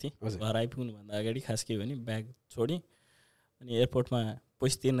आइपुगेको थिएँ घर आइपुग्नुभन्दा अगाडि खास के भने ब्याग छोडेँ अनि एयरपोर्टमा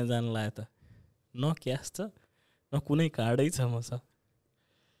पैसा तिर्न जानु लाग्यो त न क्यास छ न कुनै कार्डै छ मसँग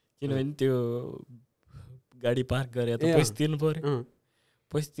किनभने त्यो गाडी पार्क गरेर त पैसा तिर्नु पऱ्यो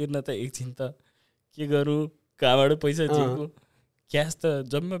पैसा तिर्न त एकछिन त के गरौँ कहाँबाट पैसा झिक्नु क्यास त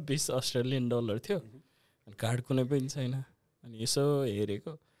जम्मा $20 थियो कार्ड कुनै पनि छैन अनि यसो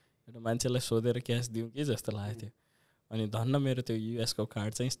हेरेको एउटा मान्छेलाई सोधेर क्यास दिउँ कि जस्तो लागेको थियो अनि धन्न मेरो त्यो युएसको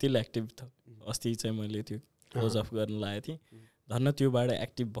कार्ड चाहिँ स्टिल एक्टिभ थियो अस्ति चाहिँ मैले त्यो क्लोज अफ गर्न लागेको थिएँ धन्न त्योबाट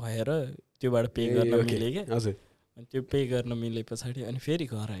एक्टिभ भएर त्योबाट पे गर्न मिले क्या हजुर अनि त्यो पे गर्न मिले पछाडि अनि फेरि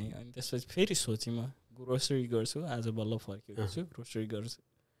घर आएँ अनि त्यसपछि फेरि सोचेँ म ग्रोसरी गर्छु आज बल्ल फर्केको छु ग्रोसरी गर्छु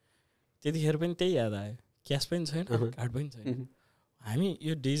त्यतिखेर पनि त्यही याद आयो क्यास पनि छैन कार्ड पनि छैन हामी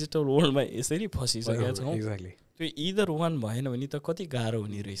यो डिजिटल वर्ल्डमा यसरी फसिसकेका छौँ त्यो इदर वान भएन भने त कति गाह्रो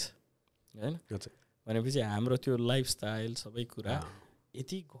हुने रहेछ होइन भनेपछि हाम्रो त्यो लाइफस्टाइल सबै कुरा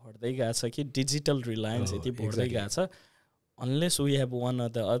यति घट्दै गएको छ कि डिजिटल रिलायन्स यति बढ्दै गएको छ unless we have one or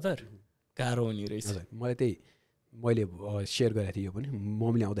the other गाह्रो हुने रहेछ मैले सेयर गरेको थिएँ यो पनि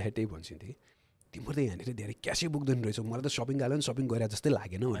मम्मीले आउँदाखेरि त्यही भन्छन्थ्यो कि तिम्रो त यहाँनिर धेरै क्यासै बोक्दैन रहेछ मलाई त सपिङ गएर सपिङ गरेर जस्तै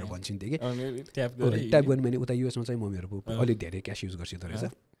लागेन भनेर भन्छन्थ्यो कि ट्याप गर्ने भने उता युएसमा चाहिँ मम्मीहरू अलिक धेरै क्यास युज गर्छ रहेछ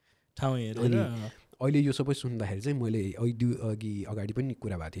ठाउँ हेरेर अहिले यो सबै सुन्दाखेरि चाहिँ मैले अगाडि पनि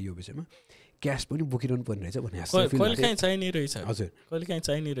कुरा भएको थियो यो विषयमा क्यास पनि बोकिरहनु पर्ने रहेछ भन्ने कहिलेकाहीँ चाहिने रहेछ हजुर कहिलेकाहीँ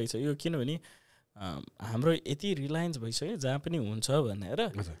चाहिने रहेछ यो किनभने हाम्रो यति रिलायन्स भइसक्यो जहाँ पनि हुन्छ भनेर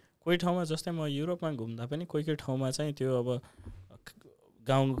कोही ठाउँमा जस्तै म युरोपमा घुम्दा पनि कोही कोही ठाउँमा चाहिँ त्यो अब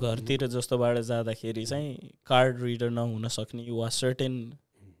गाउँ घरतिर जस्तोबाट जाँदाखेरि चाहिँ कार्ड रिडर नहुन सक्ने वा सर्टेन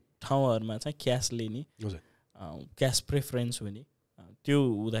ठाउँहरूमा चाहिँ क्यास लिने क्यास प्रेफरेन्स हुने त्यो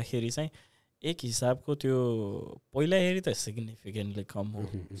हुँदाखेरि चाहिँ एक हिसाबको त्यो पहिला हेरी त सिग्निफिकेन्टली कम हो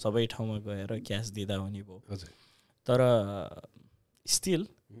सबै ठाउँमा गएर क्यास दिँदा हुने भयो तर still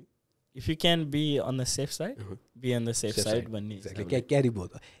if you can be on the safe side be on the safe side भन्ने क्यारी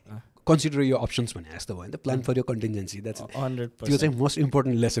भयो कन्सिडर यो अप्सन्स भने जस्तो भयो नि त प्लान फर यो कन्टिन्जेन्सी द्याट्स 100% त्यो चाहिँ मोस्ट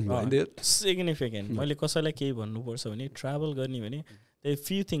इम्पोर्टेन्ट लेसन भयो नि सिग्निफिकेन्ट मैले कसैलाई केही भन्नुपर्छ भने ट्राभल गर्ने भने there are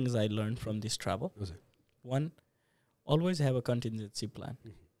few things I learned from this travel. One, always have a contingency plan.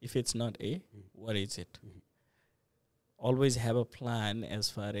 If it's not A, what is it? Always have a plan as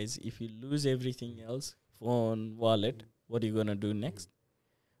far as if you lose everything else, phone, wallet, what are you going to do next?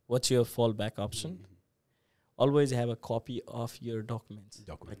 What's your fallback option? Always have a copy of your documents.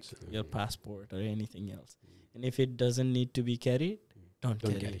 Like your passport or anything else. And if it doesn't need to be carried, don't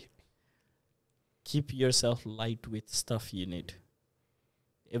carry it. Keep yourself light with stuff you need.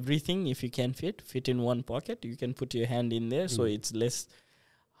 Everything, if you can fit in one pocket, you can put your hand in there, so it's less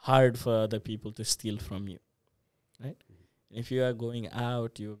hard for other people to steal from you, right? If you are going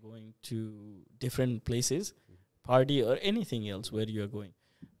out, you're going to different places, party or anything else where you are going,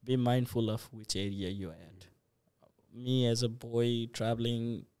 be mindful of which area you are at. Me as a boy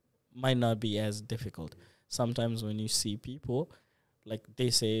traveling might not be as difficult. Sometimes when you see people, like they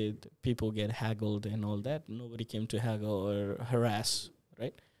say people get haggled and all that, nobody came to haggle or harass,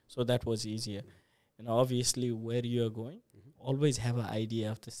 right? So that was easier. And obviously where you are going, always have an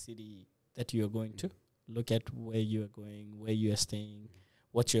idea of the city that you are going to. Look at where you are going, where you are staying,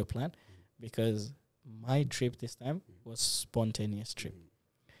 what's your plan. Because my trip this time was spontaneous trip.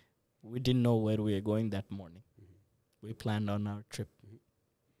 We didn't know where we were going that morning. We planned on our trip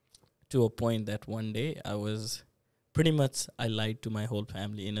to a point that one day I lied to my whole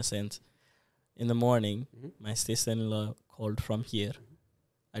family in a sense. In the morning, my sister-in-law called from here.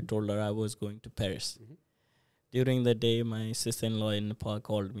 I told her I was going to Paris. During the day, my sister-in-law in Nepal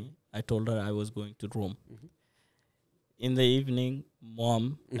called me. I told her I was going to Rome. In the evening,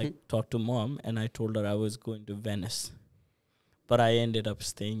 I talked to mom and I told her I was going to Venice. But I ended up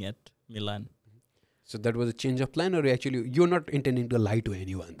staying at Milan. So that was a change of plan, or actually you're not intending to lie to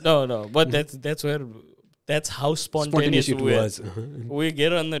anyone? No, but that's how spontaneous it was. We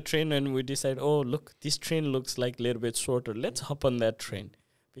get on the train and we decide, oh, look, this train looks like a little bit shorter. Let's hop on that train.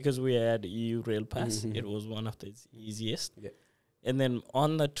 Because we had EU Rail Pass. It was one of the easiest. Yeah. And then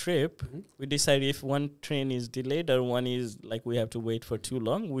on the trip, we decide if one train is delayed or one is like we have to wait for too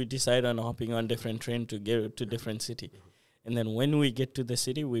long, we decide on hopping on different train to get to different city. And then when we get to the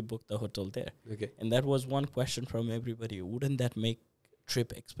city, we book the hotel there. Okay. And that was one question from everybody. Wouldn't that make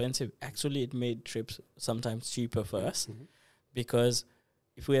trip expensive? Actually, it made trips sometimes cheaper for us. Because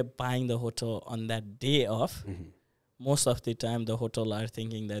if we are buying the hotel on that day off, most of the time the hotel are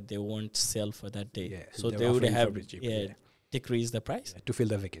thinking that they won't sell for that day. Yeah, so they would have decrease the price. To fill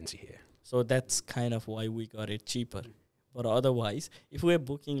the vacancy here. So that's kind of why we got it cheaper. But otherwise, if we are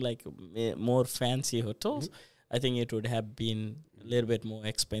booking like more fancy hotels, I think it would have been a little bit more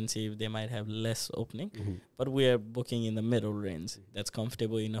expensive. They might have less opening. But we are booking in the middle range. That's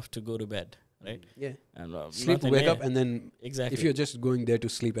comfortable enough to go to bed, right? Yeah. And sleep, wake up, and then exactly. If you're just going there to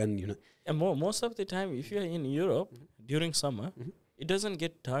sleep and, And most of the time, if you're in Europe during summer, it doesn't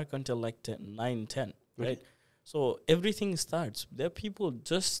get dark until like 9, 10, right? So everything starts. There are people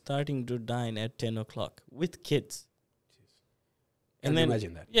just starting to dine at 10 o'clock with kids. And then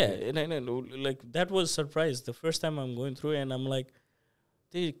imagine that. Yeah, and like that was surprise. The first time I'm going through and I'm like,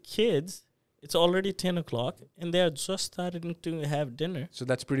 the kids, it's already 10 o'clock and they are just starting to have dinner. So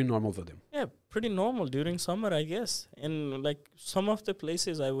that's pretty normal for them. Yeah, pretty normal during summer, I guess. And like some of the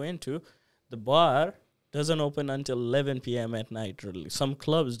places I went to, the bar doesn't open until 11 p.m. at night. Really, some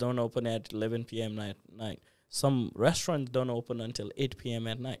clubs don't open at 11 p.m. at night. Some restaurants don't open until 8 p.m.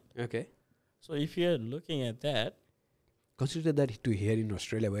 at night. Okay. So if you're looking at that, Consider that to here in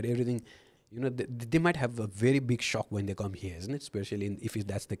Australia, where everything, they might have a very big shock when they come here, isn't it? Especially if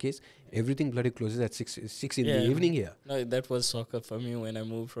that's the case, everything bloody closes at 6 in the evening here. No, that was soccer for me when I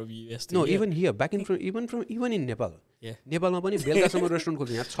moved from US to No, here. even here, back in even in Nepal. Yeah. नेपालमा पनि बेलुकासम्म restaurant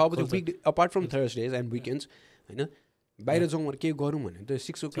खोल्छ यहाँ 6 बजे week apart from Thursdays and विकेन्ड्स हैन बाहिर जाउँ भने के गरौँ भने त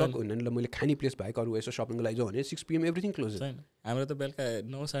 6 o'clock होइन नि ल मैले खाने प्लेस बाहेक अरू यसो शपिङको लागि जाउँ भने 6 PM एभ्रिथिङ क्लोज छैन हाम्रो त बेलुका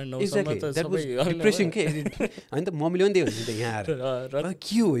 9:30 एक्ज्याक्टली त द्याट वाज सबै डिप्रेसिङ के हैन त मम्मीले पनि त्यही हुन्छ यहाँ आएर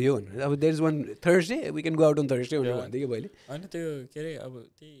के हो यो भनेर अब there is one Thursday we can go out on Thursday भनेर भन्दै के मैले होइन त्यो के अरे अब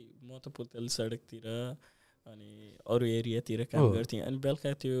त्यही म त पुतल सडकतिर अनि अरू एरियातिर काम गर्थेँ अनि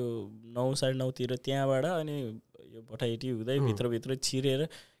बेलुका त्यो 9:30 तिर त्यहाँबाट अनि यो भटाइटी हुँदै भित्रभित्र छिरेर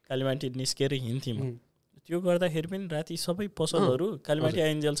कालीमाटी निस्केर हिँड्थेँ म त्यो गर्दाखेरि पनि राति सबै पसलहरू कालीमाटी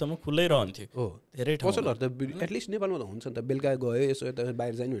आइन्जेलसम्म खुल्लै रहन्थ्यो हो धेरै पसलहरू त एटलिस्ट नेपालमा त हुन्छ नि त बेलुका गयो यसो यता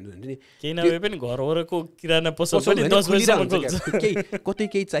बाहिर जाने भने नि केही नभए पनि घरवरको किराना पसल पनि 10 बजेसम्म खुल्छ केही कतै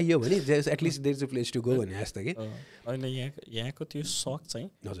केही चाहियो भने at least there is a place to go भने जस्तो के होइन यहाँको त्यो सक चाहिँ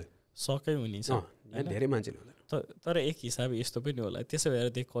हजुर सकै हुने छ धेरै मान्छेले हुन्छ तर एक हिसाब यस्तो पनि होला त्यसो भएर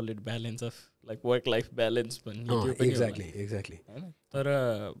they call it balance of like work life balance भन्ने त्यो पनि एक्ज्याक्टली हैन तर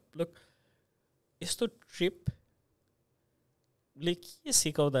लुक यस्तो ट्रिपले के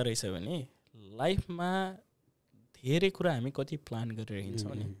सिकाउँदा रहेछ भने लाइफमा धेरै कुरा हामी कति प्लान गरेर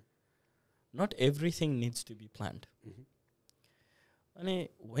हिँड्छौँ नि not everything needs to be planned अनि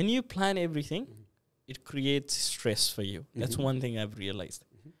when you plan everything it creates stress for you that's one thing I have realise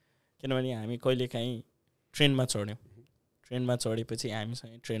किनभने हामी कहिलेकाहीँ ट्रेनमा चढेपछि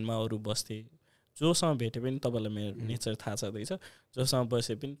हामीसँग ट्रेनमा अरू बस्थे जोसँग भेटे पनि तपाईँलाई मेरो नेचर थाहा छँदैछ जोसँग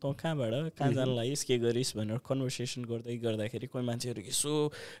बसे पनि तँ कहाँ जान लागिस् के गरिस् भनेर कन्भर्सेसन गर्दाखेरि कोही मान्छेहरू यसो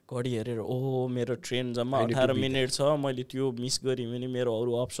घडी हेरेर ओहो मेरो ट्रेन जम्मा 18 मिनट छ मैले त्यो मिस गरेँ भने मेरो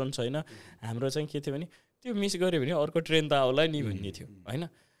अरू अप्सन छैन हाम्रो चाहिँ के थियो भने त्यो मिस गऱ्यो भने अर्को ट्रेन त आउला नि भन्ने थियो होइन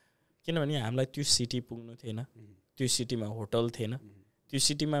किनभने हामीलाई त्यो सिटी पुग्नु थिएन त्यो सिटीमा होटल थिएन त्यो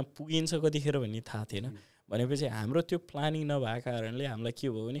सिटीमा पुगिन्छ कतिखेर भन्ने थाहा थिएन भनेपछि हाम्रो त्यो प्लानिङ नभएको कारणले हामीलाई के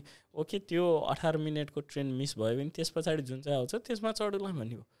भयो भने ओके त्यो 18 मिनटको ट्रेन मिस भयो भने त्यस पछाडि जुन चाहिँ आउँछ त्यसमा चढ्ला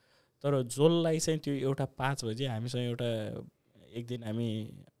भन्ने हो तर जसलाई चाहिँ त्यो एउटा 5 बजे हामीसँग एउटा एक दिन हामी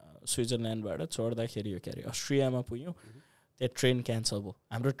स्विजरल्यान्डबाट चढ्दाखेरि के अरे अस्ट्रियामा पुग्यौँ त्यहाँ ट्रेन क्यान्सल भयो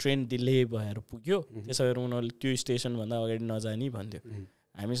हाम्रो ट्रेन डिले भएर पुग्यो त्यसो भएर उनीहरूले त्यो स्टेसनभन्दा अगाडि नजाने भन्थ्यो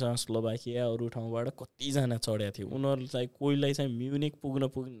हामीसँग स्लोभाकिया अरू ठाउँबाट कतिजना चढेको थियो उनीहरूलाई कोहीलाई चाहिँ म्युनिक पुग्न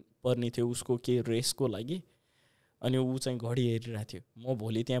पर्ने थियो उसको के रेसको लागि अनि ऊ चाहिँ घडी हेरिरहेको थियो म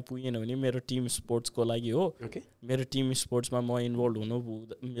भोलि त्यहाँ पुगेन भने मेरो टिम स्पोर्ट्सको लागि हो मेरो टिम स्पोर्ट्समा म इन्भल्भ हुनु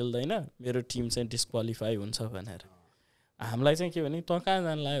मिल्दैन मेरो टिम चाहिँ डिस्क्वालिफाई हुन्छ भनेर हामीलाई चाहिँ के भने तँ कहाँ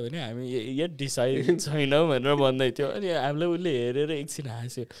जान लाग्यो भने हामी यो डिसाइड छैन भनेर भन्दै थियो अनि हामीलाई उसले हेरेर एकछिन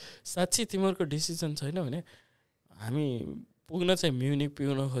हाँस्यो साँच्चै तिमीहरूको डिसिजन छैन भने हामी पुग्न चाहिँ म्युनिक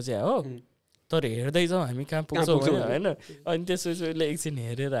पुग्न खोजे हो तर हेर्दै जाउँ हामी कहाँ पुग्छौँ होइन अनि त्यसपछि उसले एकछिन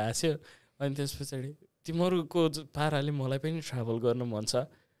हेरेर हाँस्यो अनि त्यस पछाडि तिमीहरूको पाराले मलाई पनि ट्राभल गर्न मन छ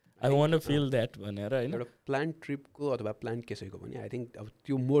I want to feel that भनेर होइन एउटा प्लान ट्रिपको अथवा प्लान कसैको पनि आई थिङ्क अब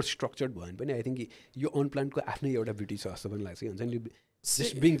त्यो मोर स्ट्रक्चर्ड भयो भने पनि आई थिङ्क यो अनप्लानको आफ्नै एउटा ब्युटी छ जस्तो पनि लाग्छ हुन्छ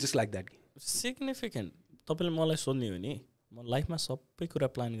नि being just like that significant तपाईँले मलाई सोध्ने हो नि म लाइफमा सबै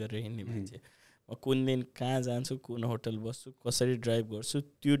कुरा प्लान गरेर हिँड्ने मान्छे म कुन दिन कहाँ जान्छु कुन होटल बस्छु कसरी ड्राइभ गर्छु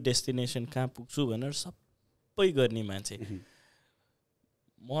त्यो डेस्टिनेसन कहाँ पुग्छु भनेर सबै गर्ने मान्छे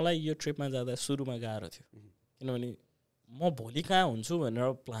मलाई यो ट्रिपमा जाँदा सुरुमा गाह्रो थियो किनभने म भोलि कहाँ हुन्छु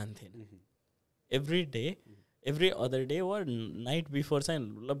भनेर प्लान थिएन every day every other day वा नाइट बिफोर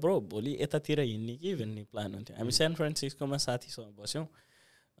चाहिँ ल ब्रो भोलि यतातिर हिँड्ने कि भन्ने प्लान हुन्थ्यो हामी सेन फ्रान्सिस्कोमा साथीसँग बस्यौँ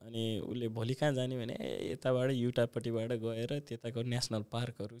अनि उसले भोलि कहाँ जाने भने यताबाट युटापट्टिबाट गएर त्यताको नेसनल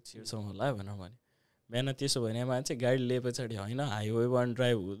पार्कहरू छिर्छौँ होला भनेर भने बिहान त्यसो भने मान्छे गाडी लिए पछाडि होइन हाइवे 1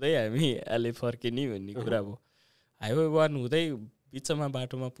 ड्राइभ हुँदै हामी अहिले फर्किने भन्ने कुरा भयो हाइवे 1 हुँदै बिचमा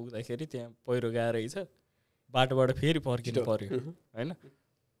बाटोमा पुग्दाखेरि त्यहाँ पहिरो गएर रहेछ बाटोबाट फेरि फर्किनु पर्यो होइन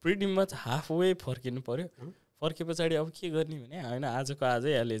प्रिटी मच हाफ वे फर्किनु पर्यो फर्के पछाडि अब के गर्ने भने होइन आजको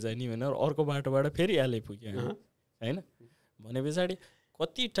आजै हाले जाने भनेर अर्को बाटोबाट फेरि हाले पुग्यो होइन भने पछाडि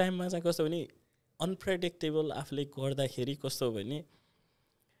कति टाइममा चाहिँ कस्तो भने अनप्रेडिक्टेबल आफूले गर्दाखेरि कस्तो भने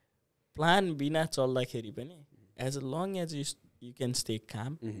प्लान बिना चल्दाखेरि पनि as long as you can stay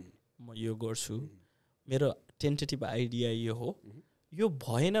calm म यो गर्छु मेरो टेन्टेटिभ आइडिया यो हो यो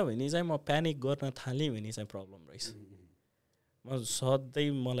भएन भने चाहिँ म प्यानिक गर्न थालेँ भने चाहिँ प्रब्लम रहेछ म सधैँ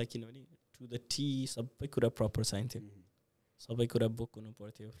मलाई किनभने टु द टी सबै कुरा प्रपर चाहिन्थ्यो सबै कुरा बुक हुनु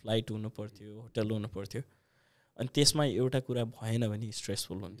पर्थ्यो फ्लाइट हुनु पर्थ्यो होटल हुनु पर्थ्यो अनि त्यसमा एउटा कुरा भएन भने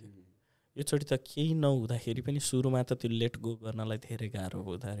स्ट्रेसफुल हुन्थ्यो योचोटि त केही नहुँदाखेरि पनि सुरुमा त त्यो लेट गो गर्नलाई धेरै गाह्रो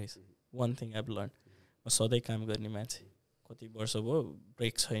हुँदो रहेछ वान थिङ आइभ लर्न म सधैँ काम गर्ने मान्छे कति वर्ष भयो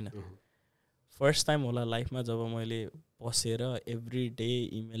ब्रेक छैन फर्स्ट टाइम होला लाइफमा जब मैले बसेर एभ्री डे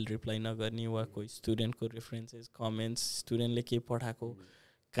इमेल रिप्लाई नगर्ने वा कोही स्टुडेन्टको रेफरेन्सेस कमेन्ट्स स्टुडेन्टले के पठाएको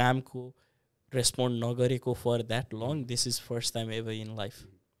कामको रेस्पोन्ड नगरेको for that long this is first time ever in life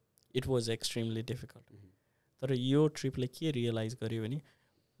it was extremely difficult तर यो ट्रिपले के रियलाइज गर्यो भने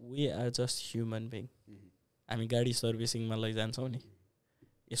we are just human being हामी गाडी सर्भिसिङमा लैजान्छौँ नि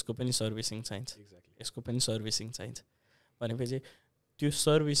यसको पनि सर्भिसिङ चाहिन्छ यसको पनि सर्भिसिङ चाहिन्छ भनेपछि त्यो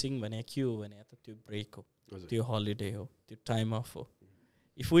सर्भिसिङ भने के हो भने त त्यो ब्रेक हो त्यो हलिडे हो त्यो टाइम अफ हो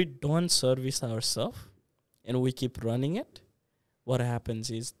if we don't service our self and we keep running it what happens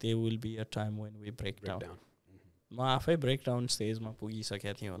is there will be a time when we break down. म आफै ब्रेक डाउन स्टेजमा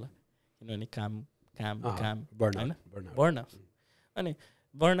पुगिसकेको थिएँ होला किनभने काम बर्नआउट अनि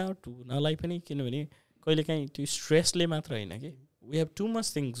बर्नआउट हुनलाई पनि किनभने कहिलेकाहीँ त्यो स्ट्रेसले मात्र होइन कि we have too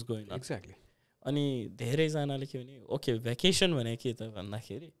much things going on exactly अनि धेरैजनाले के भने ओके भ्याकेसन भने के त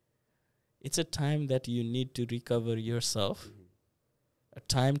भन्दाखेरि it's a time that you need to recover your self a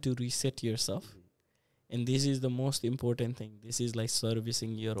time to reset your self and this is the most important thing. This is like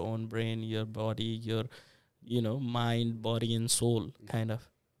servicing your own brain, your body, your mind, body and soul kind of.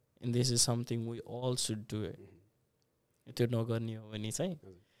 And this is something we all should do it. त्यो नगर्ने हो भने चाहिँ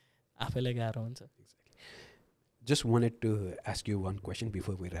आफैलाई गाह्रो हुन्छ. Just wanted to ask you one question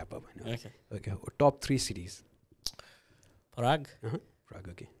before we wrap up. Okay. Top 3 cities. Prague. Prague,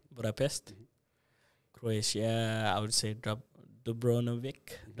 okay. Budapest. Croatia, I would say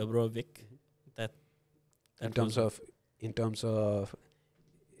Dubrovnik. In terms of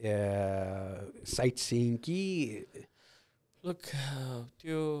sightseeing कि look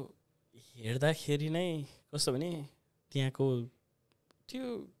त्यो हेर्दाखेरि नै कस्तो भने त्यहाँको त्यो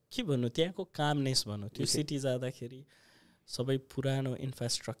के भन्नु त्यहाँको कामनेस भन्नु त्यो सिटी जाँदाखेरि सबै पुरानो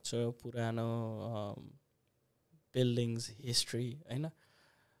इन्फ्रास्ट्रक्चर पुरानो बिल्डिङ्स हिस्ट्री होइन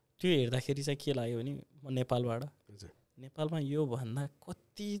त्यो हेर्दाखेरि चाहिँ के लाग्यो भने म नेपालमा योभन्दा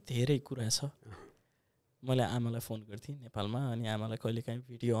कति धेरै कुरा छ मैले आमालाई फोन गर्थेँ नेपालमा अनि आमालाई कहिलेकाहीँ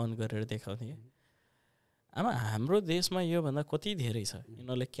भिडियो अन गरेर देखाउँथेँ आमा हाम्रो देशमा योभन्दा कति धेरै छ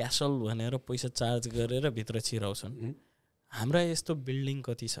यिनीहरूले क्यासल भनेर पैसा चार्ज गरेर भित्र छिराउँछन् हाम्रा यस्तो बिल्डिङ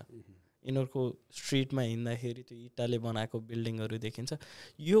कति छ यिनीहरूको स्ट्रिटमा हिँड्दाखेरि त्यो इँटाले बनाएको बिल्डिङहरू देखिन्छ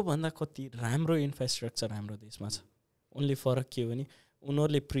योभन्दा कति राम्रो इन्फ्रास्ट्रक्चर हाम्रो देशमा छ ओन्ली फरक के हो भने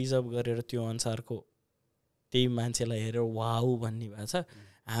उनीहरूले प्रिजर्भ गरेर त्यो अनुसारको त्यही मान्छेलाई हेरेर वाउ भन्ने भएको छ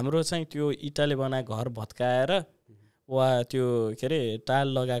हाम्रो चाहिँ त्यो इँटाले बनाएको घर भत्काएर वा त्यो के अरे टाल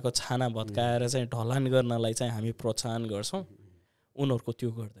लगाएको छाना भत्काएर चाहिँ ढलान गर्नलाई चाहिँ हामी प्रोत्साहन गर्छौँ उनीहरूको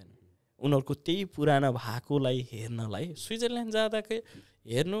त्यो गर्दैन उनीहरूको त्यही पुरानो भएकोलाई हेर्नलाई स्विजरल्यान्ड जाँदाखेरि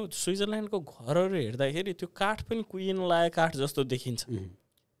हेर्नु स्विजरल्यान्डको घरहरू हेर्दाखेरि त्यो काठ पनि कुहिन लागेको काठ जस्तो देखिन्छ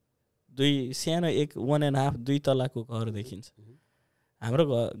सानो 1.5-2 तलाको घर देखिन्छ हाम्रो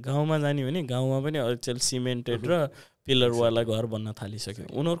गाउँमा जाने भने गाउँमा पनि अचेल सिमेन्टेड र पिलरवाला घर बन्न थालिसक्यो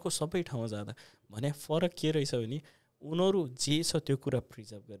उनीहरूको सबै ठाउँ जाँदा भने फरक के रहेछ भने उनीहरू जे छ त्यो कुरा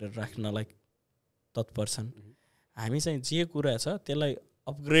प्रिजर्भ गरेर राख्नलाई तत्पर छन् हामी चाहिँ जे कुरा छ त्यसलाई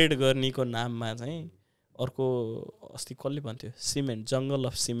अपग्रेड गर्नेको नाममा चाहिँ अर्को अस्ति कसले भन्थ्यो सिमेन्ट जङ्गल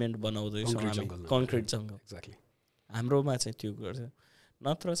अफ सिमेन्ट बनाउँदैछौँ हामी कङ्क्रिट जङ्गल हाम्रोमा चाहिँ त्यो गर्छ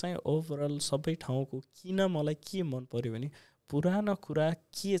नत्र चाहिँ ओभरअल सबै ठाउँको किन मलाई के मन पर्यो भने पुरानो कुरा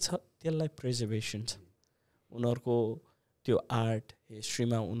के छ त्यसलाई प्रिजर्भेसन छ उनीहरूको त्यो आर्ट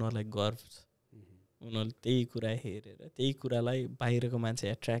हिस्ट्रीमा उनीहरूलाई गर्व छ उनीहरूले त्यही कुरा हेरेर त्यही कुरालाई बाहिरको मान्छे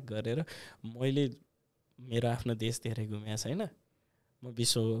एट्र्याक्ट गरेर मैले मेरो आफ्नो देश धेरै घुमेको छैन म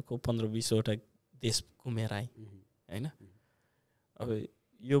विश्वको 15-20वटा देश घुमेर आएँ होइन अब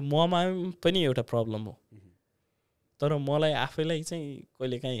यो ममा पनि एउटा प्रब्लम हो तर मलाई आफैलाई चाहिँ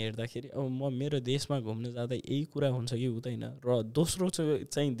कहिलेकाहीँ हेर्दाखेरि अब म मेरो देशमा घुम्न जाँदा यही कुरा हुन्छ कि हुँदैन र दोस्रो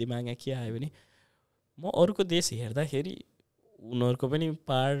चाहिँ दिमागमा के आयो भने म अरूको देश हेर्दाखेरि उनीहरूको पनि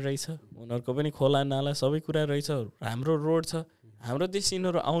पहाड रहेछ उनीहरूको पनि खोला नाला सबै कुरा रहेछ हाम्रो रोड छ हाम्रो देश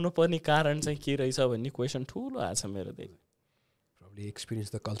यिनीहरू आउनुपर्ने कारण चाहिँ के रहेछ भन्ने क्वेसन ठुलो आएको छ मेरो देश एक्सपिरियन्स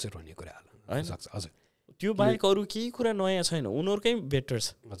द कल्चर भन्ने कुरा हजुर त्यो बाहेक अरू केही कुरा नयाँ छैन उनीहरूकै बेटर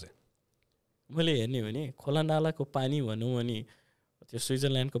छ हजुर मैले हेर्ने हो भने खोला नालाको पानी भनौँ अनि त्यो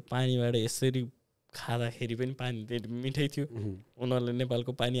स्विजरल्यान्डको पानीबाट यसरी खाँदाखेरि पनि पानी मिठै थियो उनीहरूले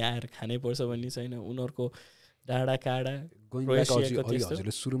नेपालको पानी आएर खानै पर्छ भन्ने छैन उनीहरूको डाँडा काँडा Going back Croatia अघि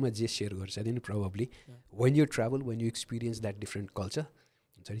हजुरले सुरुमा जे सेयर गर्छ नि probably when you travel, when you experience that different culture,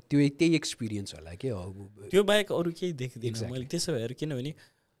 हुन्छ नि त्यही एक्सपिरियन्स होला के अब त्यो बाहेक अरू केही देख्दिनँ मैले त्यसो भएर किनभने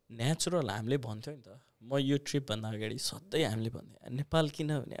नेचुरल हामीले भन्थ्यौँ नि त म यो ट्रिपभन्दा अगाडि सधैँ हामीले भन्थ्यौँ नेपाल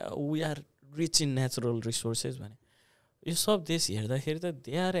किनभने we are rich in natural resources भने यो सब देश हेर्दाखेरि त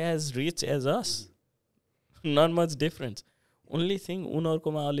they are as rich as us not much difference only thing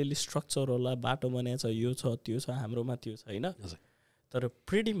उनीहरूकोमा अलिअलि स्ट्रक्चर होला बाटो बनाएको छ यो छ त्यो छ हाम्रोमा त्यो छैन तर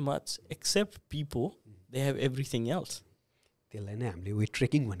pretty much accept people they have everything else त्यसलाई नै हामीले वे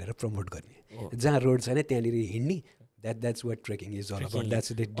ट्रेकिङ भनेर प्रमोट गर्ने जहाँ रोड छैन त्यहाँनिर हिँड्ने that's what trekking is all about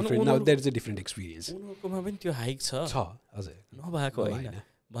that's different now that is a different experience उनीहरूकोमा पनि त्यो हाइक छ हजुर नभएको होइन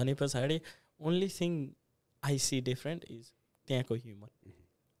भने पछाडि only thing I C different is त्यहाँको ह्युमन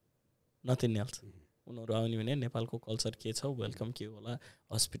नथिङ एल्स उनीहरू आउने भने नेपालको कल्चर के छ वेलकम के होला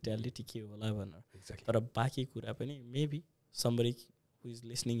हस्पिटालिटी के होला भनेर तर बाँकी कुरा पनि maybe somebody who is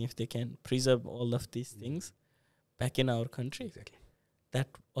listening, if they can preserve all of these things back in our country, that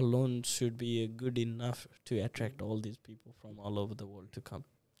alone should be good enough to attract all these people from all over the world to come.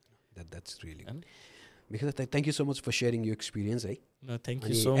 That's really good. Because thank you so much for sharing your experience. No, thank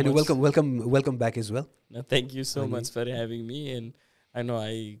you so much. And welcome back as well. No, thank you so much for having me. And I know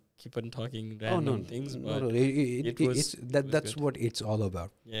I keep on talking random things, but that's what it's all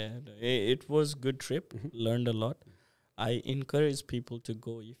about. Yeah, it was good trip. Learned a lot. I encourage people to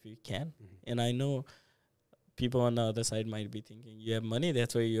go if you can. And I know people on the other side might be thinking, you have money,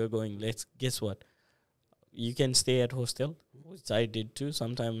 that's why you're going. Guess what? You can stay at hostel, which I did too.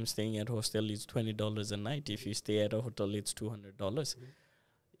 Sometimes staying at hostel is $20 a night. If you stay at a hotel, it's $200.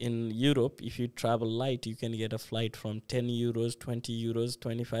 In Europe, if you travel light, you can get a flight from 10 euros, 20 euros,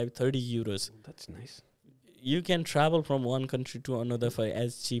 25, 30 euros. That's nice. You can travel from one country to another for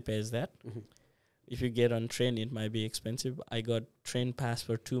as cheap as that. If you get on train, it might be expensive. I got train pass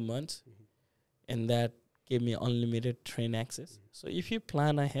for 2 months, and that gave me unlimited train access. So if you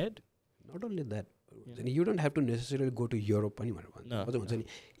plan ahead, not only that, you don't have to necessarily go to Europe anymore. No.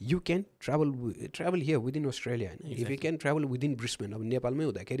 You can travel here within Australia. Exactly. If you can travel within Brisbane, अब नेपालमै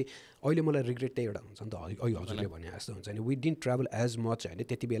हुँदाखेरि अहिले मलाई regret त्यही एउटा हुन्छ नि त अघि हजुरले भने जस्तो हुन्छ नि we didn't travel as much होइन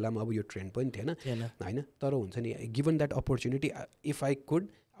त्यति बेलामा अब यो ट्रेन पनि थिएन होइन तर हुन्छ नि given that opportunity if I could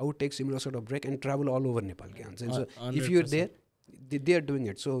I would take similar sort of break and travel all over Nepal. So if you're there, they are doing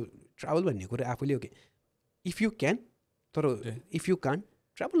it. So travel भन्ने कुरा आफूले okay. If you can, if you can't,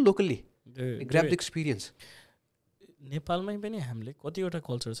 travel locally. Grab the experience. नेपालमै पनि हामीले कतिवटा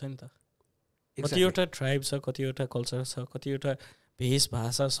culture छ नि त कतिवटा ट्राइब छ कतिवटा कल्चर छ कतिवटा भेष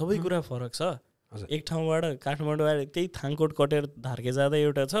भाषा सबै कुरा फरक छ एक ठाउँबाट काठमाडौँ आएर त्यही थाङकोट कटेर धार्के जाँदा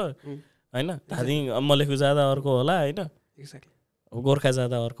एउटा छ होइन धादिङ मलेखु जाँदा अर्को होला होइन गोर्खा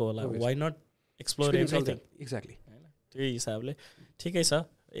जाँदा अर्को होला why not explore everything exactly त्यही हिसाबले ठिकै छ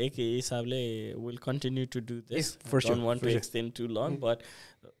एक हिसाबले will continue to do this don't want to extend to long but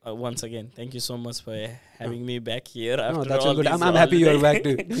once again thank you so much for having me back here after all good. I'm happy you're back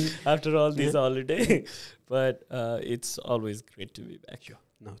too after all this holiday but it's always great to be back.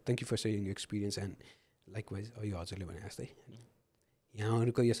 No, thank you for sharing your experience and likewise यो हजुरले भने जस्तै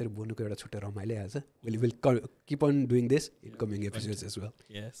यहाँहरुको यसरी बोल्नुको एउटा छुट्टै रमाइलो आछ. We'll keep on doing this in coming episodes as well.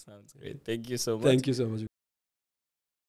 Yes, sounds great. Thank you so much. Thank you so much.